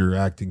putting your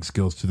acting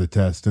skills to the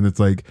test, and it's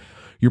like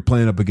you're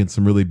playing up against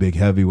some really big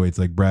heavyweights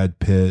like Brad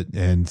Pitt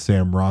and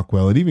Sam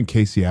Rockwell, and even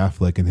Casey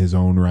Affleck in his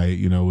own right,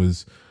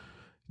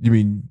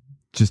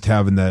 just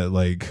having that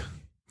like.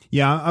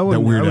 Yeah, I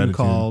wouldn't attitude.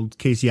 call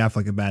Casey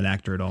Affleck a bad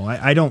actor at all.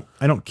 I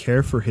don't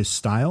care for his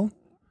style,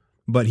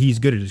 but he's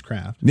good at his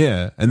craft.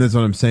 Yeah, and that's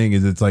what I'm saying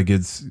is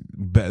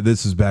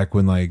this is back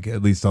when like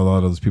at least a lot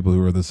of those people who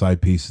were the side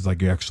pieces,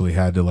 like you actually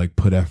had to like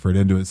put effort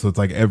into it. So it's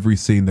like every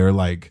scene they're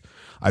like,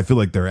 I feel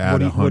like they're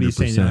at 100%. What are you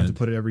saying? You have to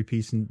put every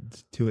piece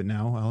into it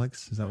now,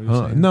 Alex? Is that what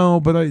you're saying?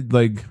 No, but I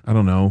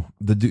don't know.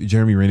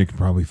 Jeremy Renner could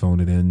probably phone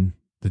it in.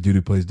 The dude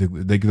who plays Dick,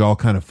 they could all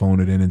kind of phone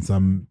it in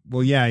some.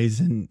 Well, yeah, he's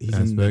in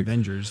aspect.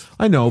 Avengers.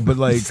 I know, but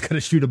like He's got to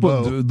shoot a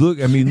bow. Look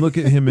at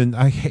him, and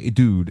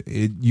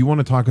you want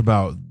to talk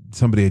about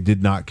somebody I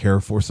did not care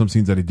for? Some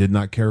scenes that I did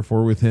not care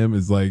for with him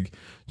is like,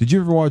 did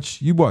you ever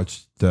watch? You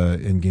watched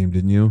Endgame,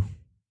 didn't you?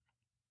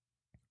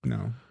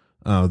 No.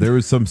 Oh, there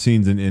was some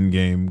scenes in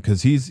Endgame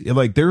because he's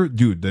like,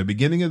 the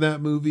beginning of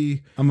that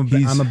movie. I'm a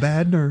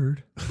bad nerd.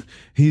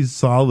 He's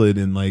solid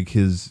in like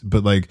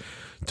but like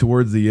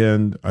towards the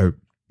end,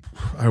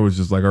 I was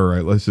just like, all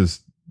right, let's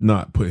just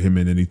not put him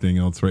in anything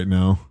else right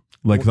now.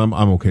 Like, I'm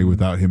okay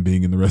without him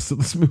being in the rest of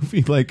this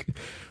movie. Like,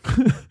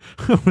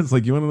 I was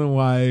like, you want to know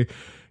why?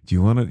 Do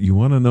you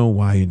want to know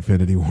why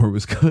Infinity War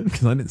was cut?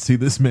 Because I didn't see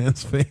this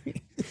man's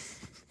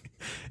face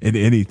in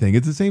anything.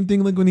 It's the same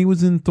thing like when he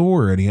was in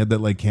Thor and he had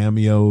that like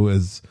cameo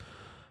as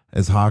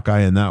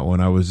Hawkeye in that one.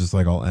 I was just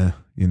like, like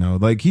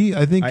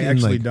I think I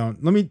actually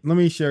don't. Let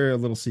me share a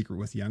little secret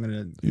with you. I'm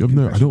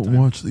gonna. I don't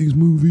watch these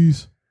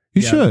movies.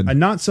 You should. A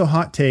not so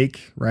hot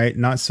take, right?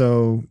 Not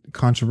so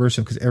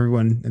controversial because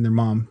everyone and their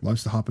mom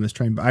loves to hop on this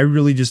train. But I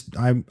really just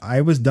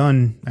I was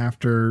done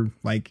after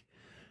like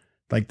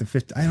the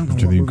fifth. I don't know.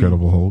 After the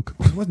Incredible Hulk.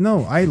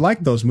 No, I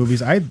like those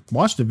movies. I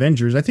watched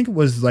Avengers. I think it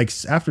was like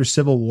after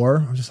Civil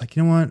War. I was just like,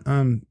 you know what?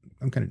 I'm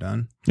kind of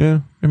done.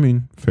 Yeah, I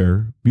mean,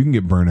 fair. You can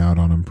get burnt out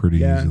on them pretty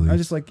easily. I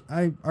was just like,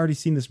 I've already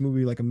seen this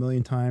movie like a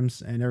million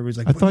times, and everybody's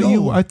like,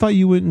 I thought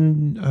you went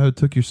and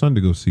took your son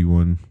to go see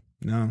one.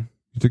 No.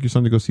 You took your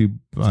son to go see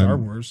Star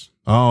Wars.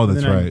 Oh,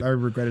 that's right. I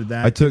regretted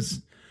that. I feel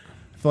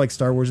like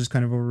Star Wars is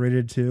kind of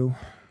overrated too.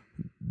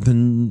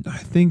 Then I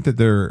think that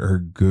there are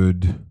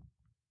good.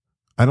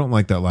 I don't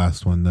like that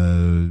last one,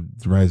 the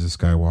Rise of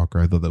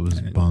Skywalker. I thought that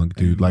was bunk,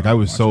 dude. Like I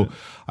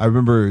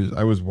remember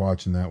I was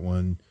watching that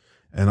one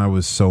and I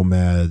was so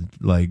mad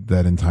like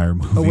that entire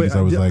movie. Oh, wait,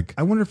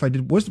 I wonder if I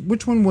did.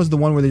 Which one was the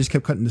one where they just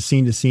kept cutting to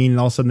scene, and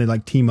all of a sudden they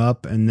like team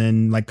up, and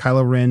then like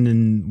Kylo Ren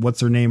and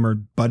what's her name are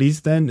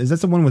buddies? Then is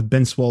that the one with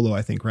Ben Swallow?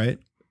 I think, right?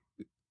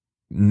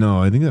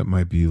 No, I think that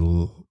might be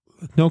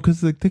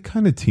because they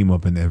kind of team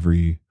up in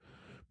every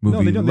movie.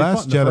 No, they don't.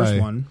 Last Jedi. The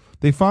first one.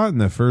 They fought in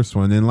the first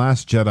one. In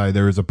Last Jedi,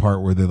 there was a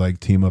part where they like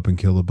team up and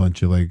kill a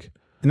bunch of like.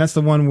 And that's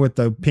the one with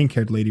the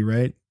pink-haired lady,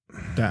 right?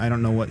 That I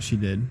don't know what she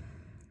did.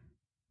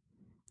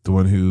 The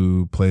one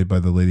who played by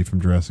the lady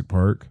from Jurassic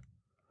Park.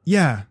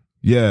 Yeah.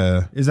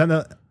 Yeah. Is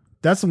that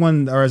that's the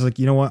one where I was like,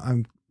 you know what?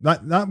 I'm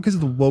not because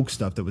of the woke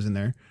stuff that was in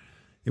there.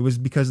 It was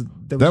because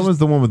that was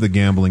the one with the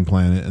gambling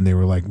planet, and they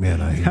were like, "Man,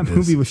 I hate that this.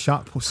 movie was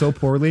shot so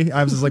poorly."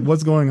 I was just like,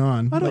 "What's going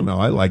on?" I don't know.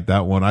 I like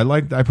that one.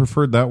 I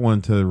preferred that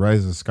one to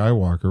Rise of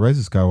Skywalker. Rise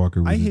of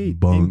Skywalker was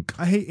bunk.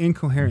 I hate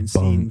incoherent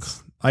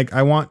scenes. Like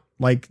I want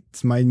like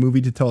it's my movie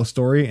to tell a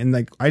story, and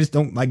like I just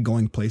don't like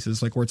going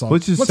places like where it's all.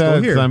 Which is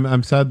sad.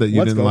 I'm sad that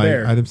you didn't like.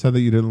 I'm sad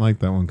that you didn't like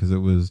that one because it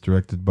was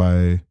directed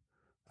by.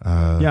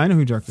 I know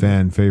who directed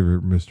fan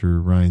favorite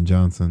Mr. Ryan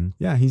Johnson.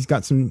 Yeah, he's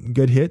got some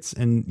good hits,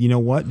 and you know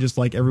what? Just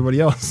like everybody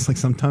else, like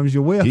sometimes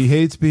you'll whiff. He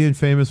hates being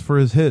famous for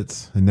his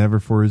hits and never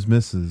for his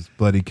misses.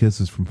 Bloody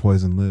kisses from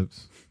poisoned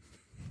lips.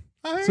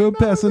 So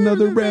pass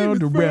another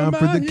round around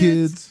for the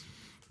kids.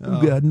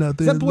 Who got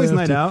nothing. Is that Boys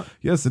Night Out?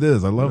 Yes, it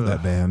is. I love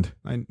that band.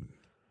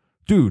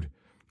 Dude,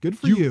 good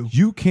for you.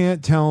 You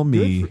can't tell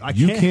me.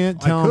 You can't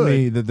tell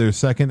me that their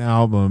second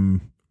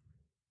album.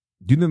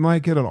 You didn't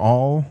like it at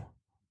all.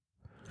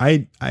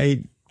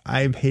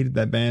 I've hated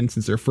that band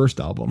since their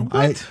first album.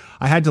 What?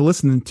 I had to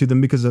listen to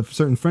them because a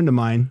certain friend of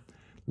mine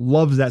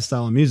loves that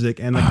style of music,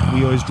 and like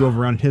we always drove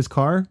around in his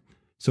car,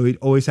 so he'd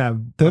always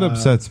have. That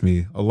upsets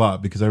me a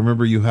lot because I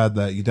remember you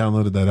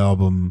downloaded that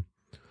album.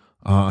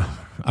 I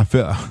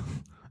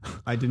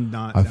did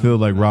not. I feel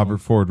like Robert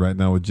Ford right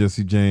now with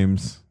Jesse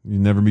James. You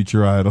never meet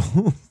your idol.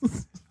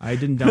 I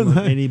didn't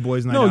download any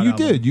Boys Night Out. No, you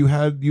did. You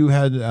had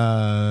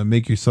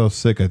Make Yourself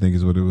Sick, I think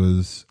is what it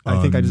was.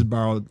 I think I just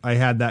borrowed. I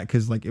had that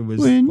because like it was.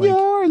 When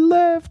you're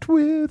left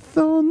with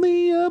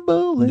only a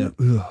bullet,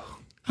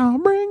 I'll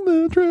bring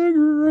the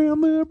trigger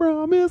and the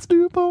promise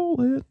to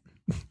pull it.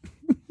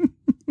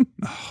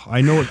 I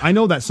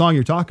know that song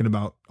you're talking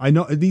about. I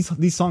know these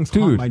songs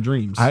haunt my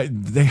dreams.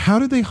 How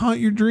did they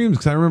haunt your dreams?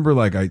 Because I remember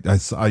like I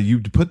saw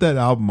you put that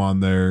album on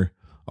there.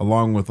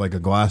 Along with like a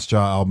Glassjaw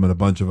album and a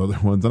bunch of other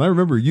ones, and I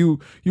remember you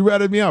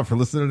ratted me out for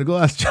listening to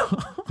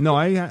Glassjaw. No,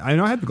 I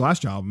know I had the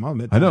Glassjaw album. I'll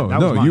admit that.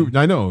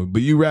 I know,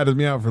 but you ratted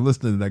me out for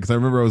listening to that because I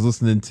remember I was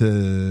listening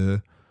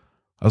to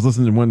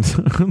one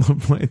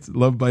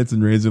Love Bites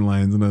and Razor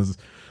Lines, and I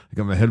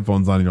got my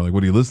headphones on, and you're like,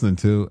 "What are you listening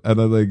to?" And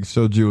I like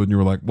showed you, and you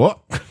were like, "What?"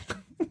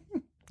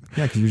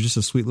 Yeah, because you're just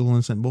a sweet little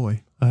innocent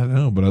boy. I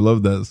know, but I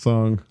love that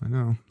song. I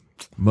know.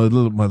 My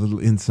little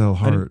incel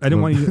heart. I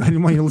didn't want you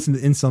to listen to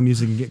incel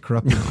music and get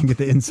corrupted and get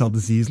the incel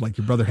disease like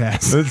your brother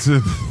has. That's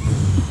it.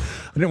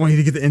 I didn't want you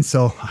to get the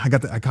incel. I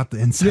got the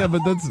incel. Yeah,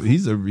 but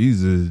he's a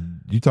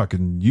you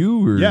talking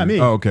you or yeah, me.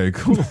 Oh, okay,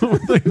 cool. I thought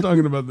you were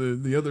talking about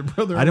the other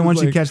brother. I didn't want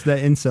you to catch that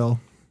incel.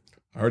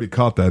 I already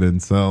caught that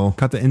incel.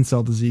 Caught the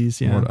incel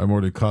disease. Yeah, I've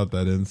already caught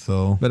that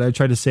incel. But I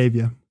tried to save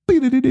you,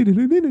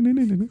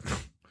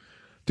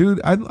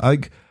 dude.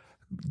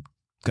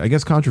 I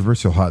guess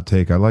controversial hot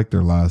take. I like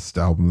their last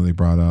album that they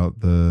brought out,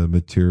 the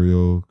Materia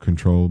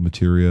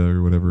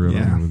or whatever.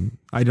 Yeah,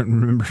 I don't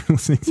remember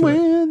listening to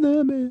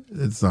it.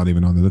 It's not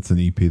even on there. That's an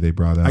EP they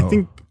brought out. I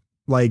think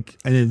like,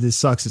 and this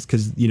sucks. It's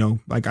because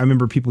like I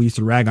remember people used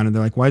to rag on it.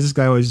 They're like, "Why is this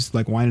guy always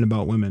like whining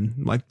about women?"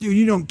 I'm like, dude,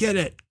 you don't get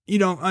it. You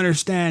don't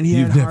understand.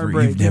 You've never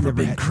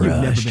been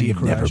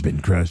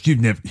crushed.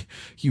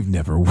 You've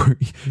never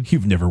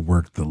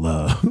worked the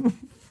love.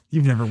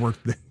 You've never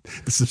worked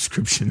the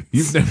subscription.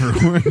 You've never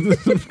worked the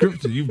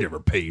subscription. You've never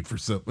paid for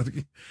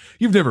somebody.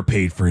 You've never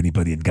paid for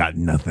anybody and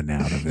gotten nothing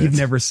out of it. You've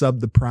never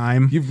subbed the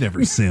Prime. You've never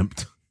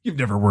simped. You've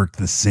never worked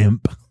the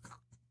simp.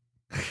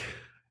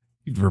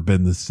 You've never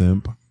been the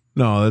simp.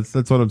 No,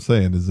 that's what I'm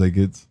saying. Is like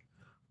it's.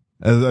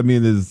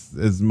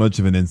 As much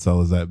of an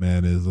incel as that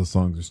man is, those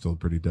songs are still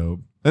pretty dope.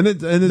 And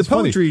it's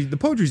funny. The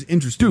poetry's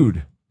interesting,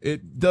 dude.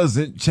 It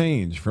doesn't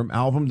change from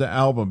album to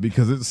album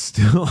because it's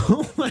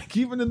still like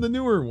even in the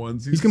newer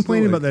ones. He's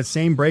complaining about that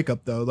same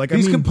breakup though. Like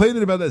he's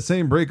complaining about that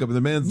same breakup, and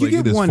the man's you like get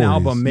in his one 40s.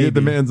 album, maybe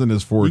the man's in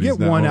his 40s. You get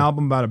now. one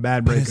album about a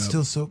bad breakup. But it's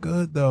still so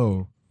good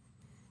though.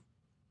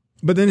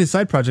 But then his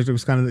side project it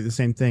was kind of like the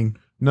same thing.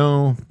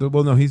 No,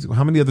 he's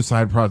how many other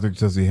side projects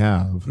does he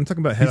have? I'm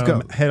talking about Head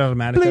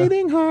Automatica.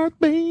 Bleeding Heart,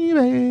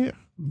 baby.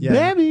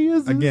 Yeah.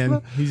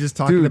 Again, he's just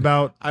talking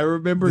about. I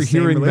remember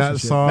hearing that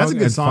song. That's a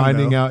good song.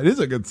 Finding out it is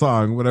a good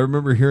song, but I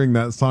remember hearing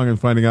that song and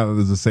finding out that it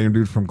was the same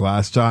dude from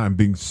Glassjaw and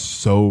being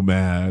so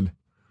mad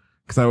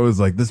because I was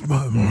like, "This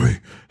boy,"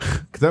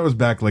 because that was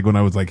back like when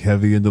I was like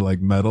heavy into like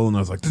metal, and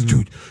I was like, "This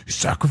dude, he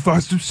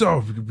sacrificed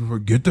himself.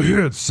 Get the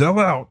hit, sell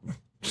out."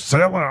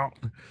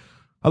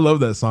 I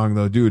love that song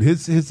though, dude.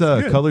 His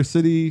Color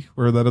City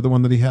or that other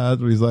one that he had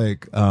where he's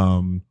like,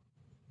 in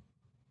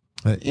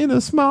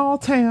a small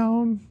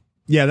town.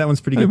 Yeah, that one's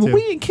pretty good too.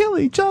 We kill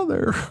each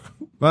other.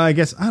 Well, I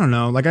guess I don't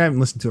know. Like I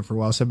haven't listened to it for a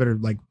while, so I better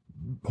like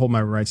hold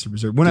my rights to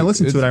reserve. When I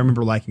listen to it, I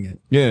remember liking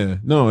it. Yeah,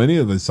 no, any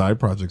of the side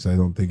projects, I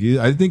don't think.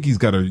 I think he's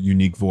got a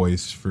unique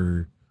voice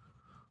for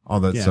all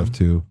that stuff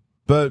too.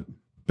 But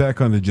back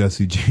on to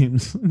Jesse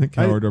James, the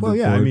coward number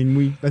 4. I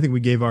mean, I think we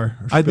gave our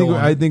I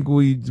think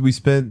we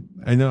spent.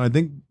 I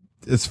think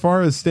as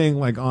far as staying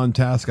like on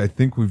task, I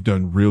think we've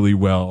done really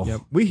well.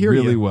 Yep, we hear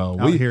really you well.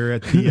 We hear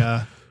at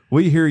the.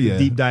 We hear you.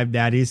 Deep dive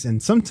daddies,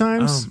 and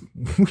sometimes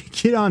we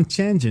get on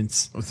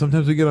tangents.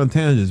 Sometimes we get on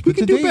tangents, but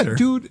today, do better.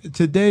 Dude,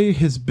 today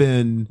has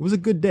been. It was a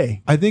good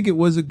day. I think it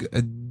was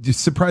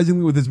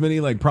surprisingly with as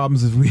many like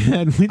problems as we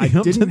had. I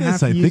didn't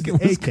have to use the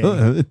AK,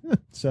 good.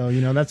 So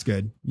that's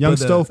good. Young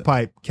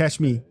Stovepipe,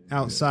 catch me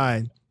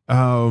outside.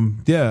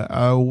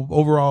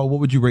 Overall,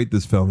 what would you rate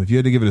this film if you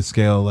had to give it a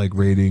scale like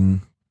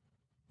rating?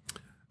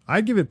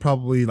 I'd give it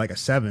probably like a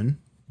 7.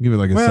 Give it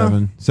like a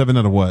 7. 7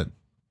 out of what?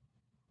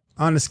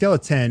 On a scale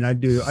of 10, I'd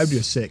do a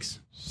 6.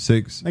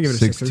 6. I give it a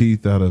 6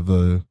 teeth out of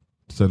a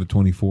set of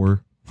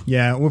 24.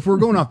 Yeah, well, if we're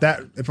going out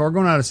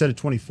a set of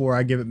 24,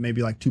 I give it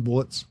maybe like 2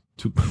 bullets.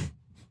 2.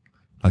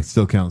 I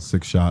still count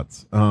 6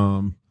 shots. 2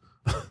 out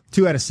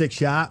of 6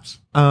 shots.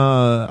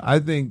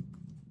 I think,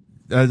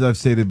 as I've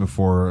stated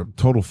before,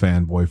 total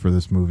fanboy for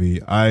this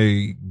movie.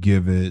 I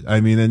give it.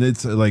 I mean, and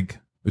it's like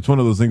it's one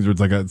of those things where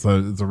it's like it's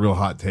a real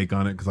hot take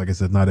on it because, like I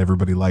said, not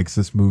everybody likes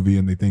this movie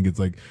and they think it's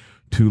like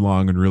too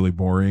long and really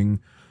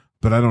boring.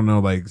 But I don't know,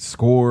 like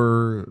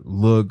score,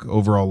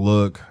 overall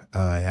look,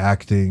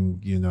 acting,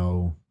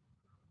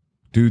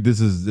 dude, this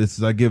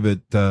is, I give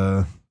it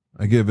 7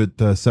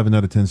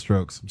 out of 10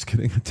 strokes. I'm just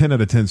kidding. 10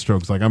 out of 10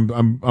 strokes. Like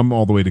I'm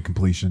all the way to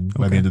completion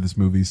by the end of this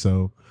movie.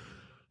 So,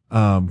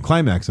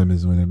 climax, I'm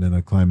in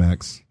a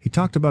climax. He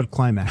talked about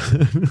climax,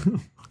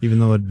 even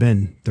though it'd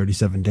been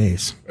 37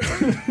 days.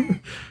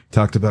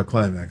 Talked about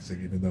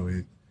climaxing, even though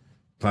he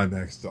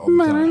climaxed all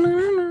the time.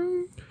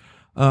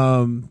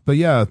 But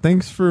yeah,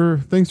 thanks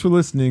for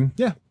listening.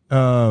 Yeah.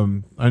 Our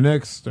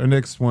next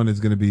one is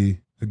going to be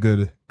a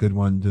good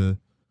one to.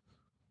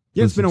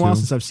 Yeah, it's been a while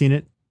since I've seen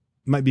it.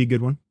 Might be a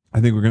good one. I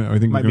think we're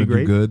gonna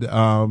do good.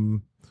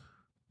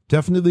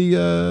 Definitely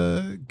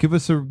give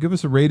us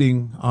a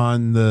rating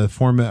on the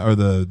format or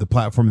the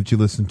platform that you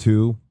listen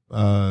to.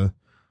 I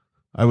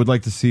would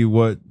like to see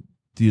what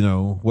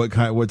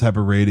type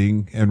of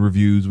rating and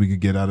reviews we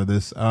could get out of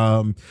this. 2,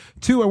 I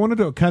wanted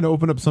to kind of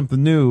open up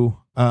something new.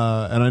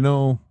 And I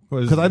know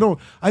because I don't.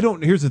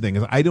 Here's the thing: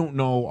 is I don't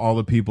know all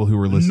the people who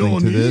are listening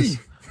to this.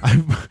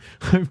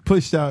 I've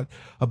pushed out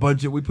a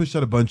bunch of. We pushed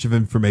out a bunch of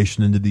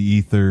information into the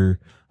ether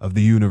of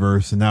the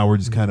universe, and now we're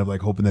just kind of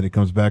like hoping that it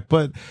comes back.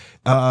 But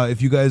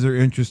if you guys are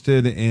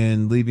interested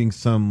in leaving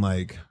some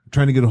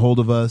trying to get a hold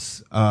of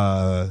us,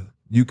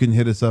 you can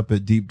hit us up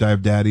at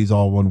deepdivedaddies,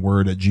 all one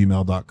word, at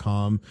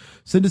gmail.com.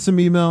 Send us some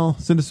email,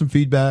 send us some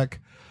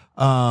feedback.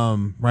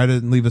 Write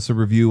it and leave us a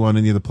review on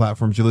any of the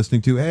platforms you're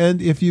listening to.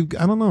 And if you,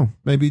 I don't know,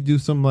 maybe do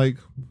some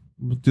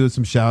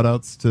shout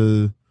outs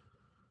to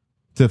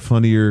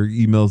funnier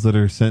emails that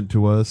are sent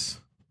to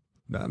us.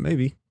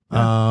 Maybe.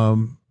 Yeah.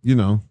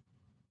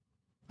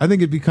 I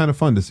think it'd be kind of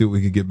fun to see what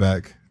we could get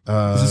back.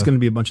 Is this going to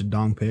be a bunch of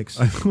dong pics?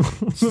 I'm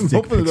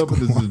opening it up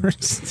and there's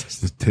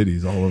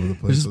titties all over the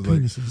place.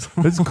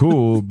 It's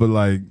cool,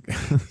 but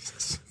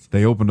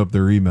they opened up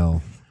their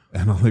email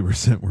and all they were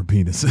sent were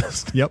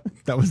penises. Yep,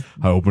 that was.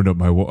 I opened up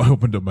my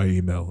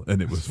email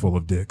and it was full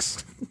of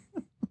dicks.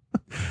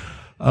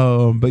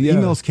 But yeah,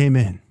 emails came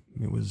in.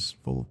 It was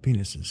full of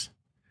penises.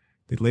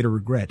 They later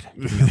regret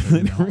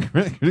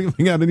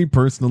giving out any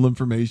personal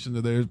information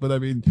to theirs. But I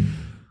mean,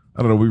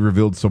 I don't know. We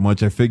revealed so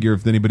much. I figure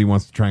if anybody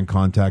wants to try and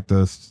contact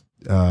us,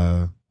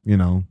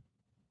 some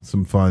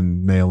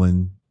fun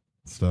mail-in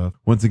stuff.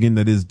 Once again,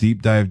 that is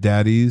Deep Dive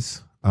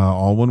Daddies,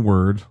 all one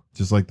word,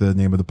 just like the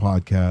name of the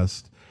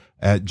podcast,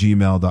 at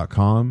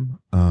gmail.com.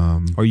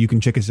 Or you can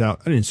check us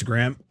out on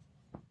Instagram.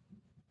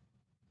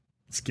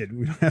 Just kidding.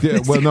 We don't have Yeah,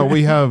 well, no,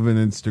 we have an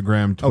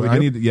Instagram. Oh,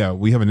 we do?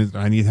 We have an.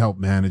 I need help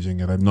managing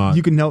it. I'm not.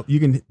 You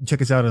can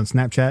check us out on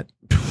Snapchat.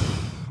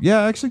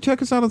 Yeah, actually,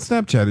 check us out on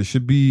Snapchat. It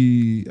should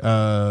be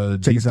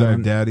Check Deep us out Dive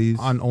on, Daddies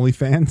on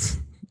OnlyFans.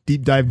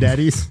 Deep Dive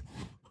Daddies.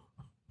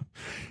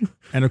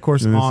 And of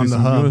course, You on the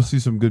You want hub. to see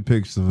some good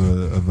pics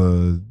of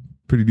a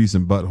pretty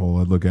decent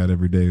butthole I'd look at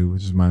every day,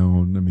 which is my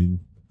own. I mean,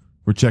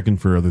 we're checking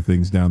for other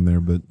things down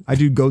there, but I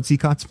do goatsy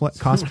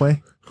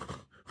cosplay.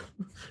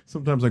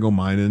 sometimes I go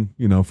mining,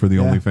 for the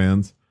Yeah.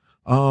 OnlyFans.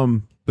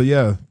 But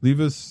yeah, let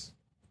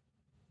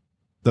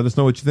us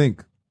know what you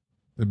think.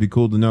 It'd be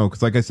cool to know,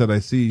 because like I said, I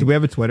see Do we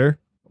have a Twitter?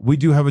 we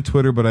do have a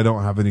Twitter, but I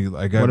don't have any.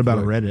 Like, What about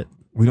a Reddit?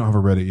 We don't have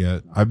a Reddit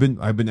yet. I've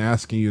been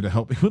asking you to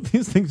help me with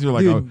these things. You're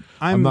like, Dude,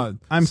 I'm not.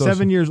 I'm social-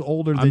 7 years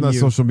older I'm than not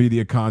you. social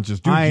media conscious,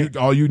 dude.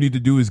 All you need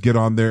to do is get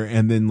on there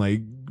and then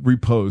like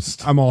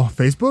repost. I'm all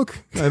Facebook.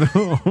 I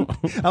know.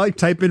 I like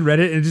type in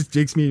Reddit and it just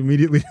takes me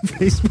immediately to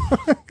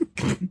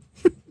Facebook.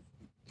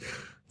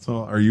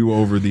 So, are you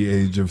over the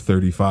age of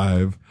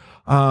 35?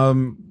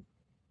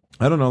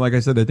 I don't know. Like I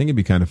said, I think it'd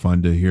be kind of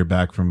fun to hear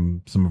back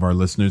from some of our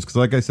listeners. Because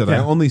like I said, I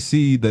Yeah. only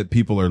see that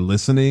people are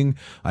listening.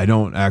 I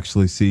don't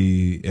actually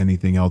see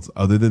anything else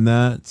other than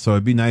that. So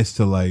it'd be nice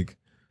to like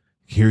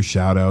hear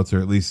shout outs, or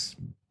at least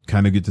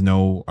kind of get to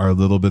know our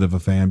little bit of a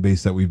fan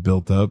base that we've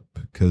built up.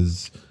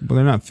 Because Well,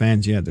 they're not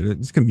fans yet.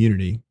 It's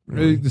community.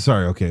 Really.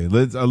 sorry, okay,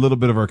 let's a little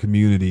bit of our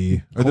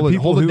community. Are the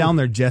people Hold it who- down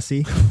there,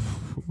 Jesse.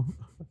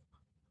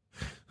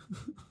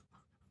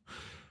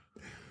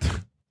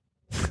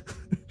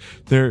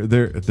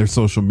 Their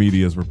social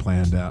medias were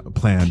planned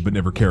but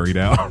never carried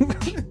out.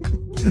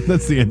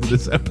 That's the end of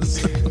this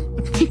episode.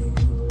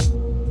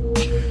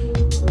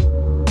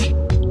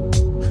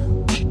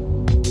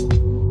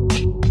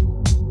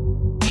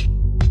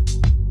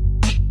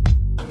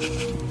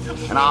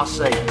 And I'll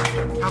say,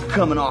 how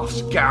come an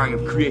offscouring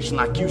of creation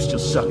like you still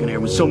sucking air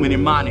with so many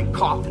mining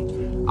coffins?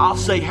 I'll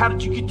say, how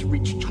did you get to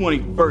reach your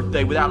 20th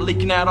birthday without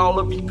leaking out all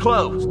of your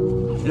clothes?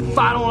 And if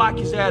I don't like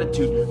his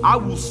attitude, I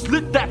will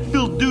slit that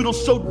Phil Doodle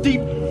so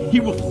deep he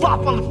will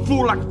flop on the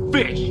floor like a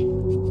fish.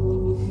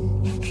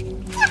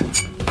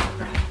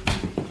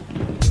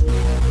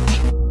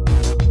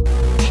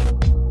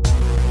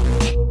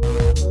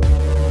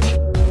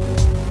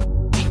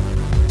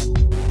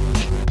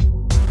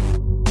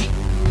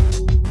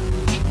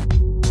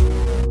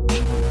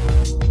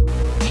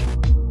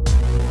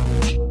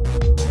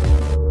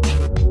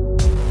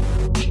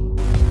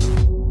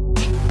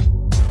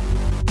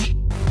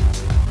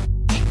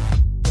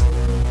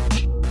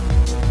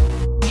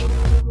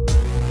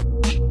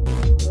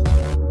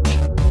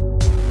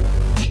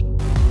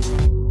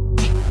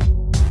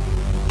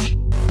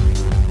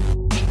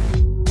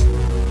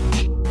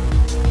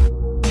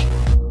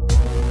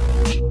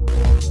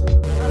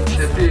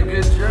 That'd be a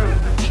good joke.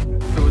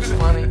 If it was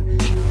funny.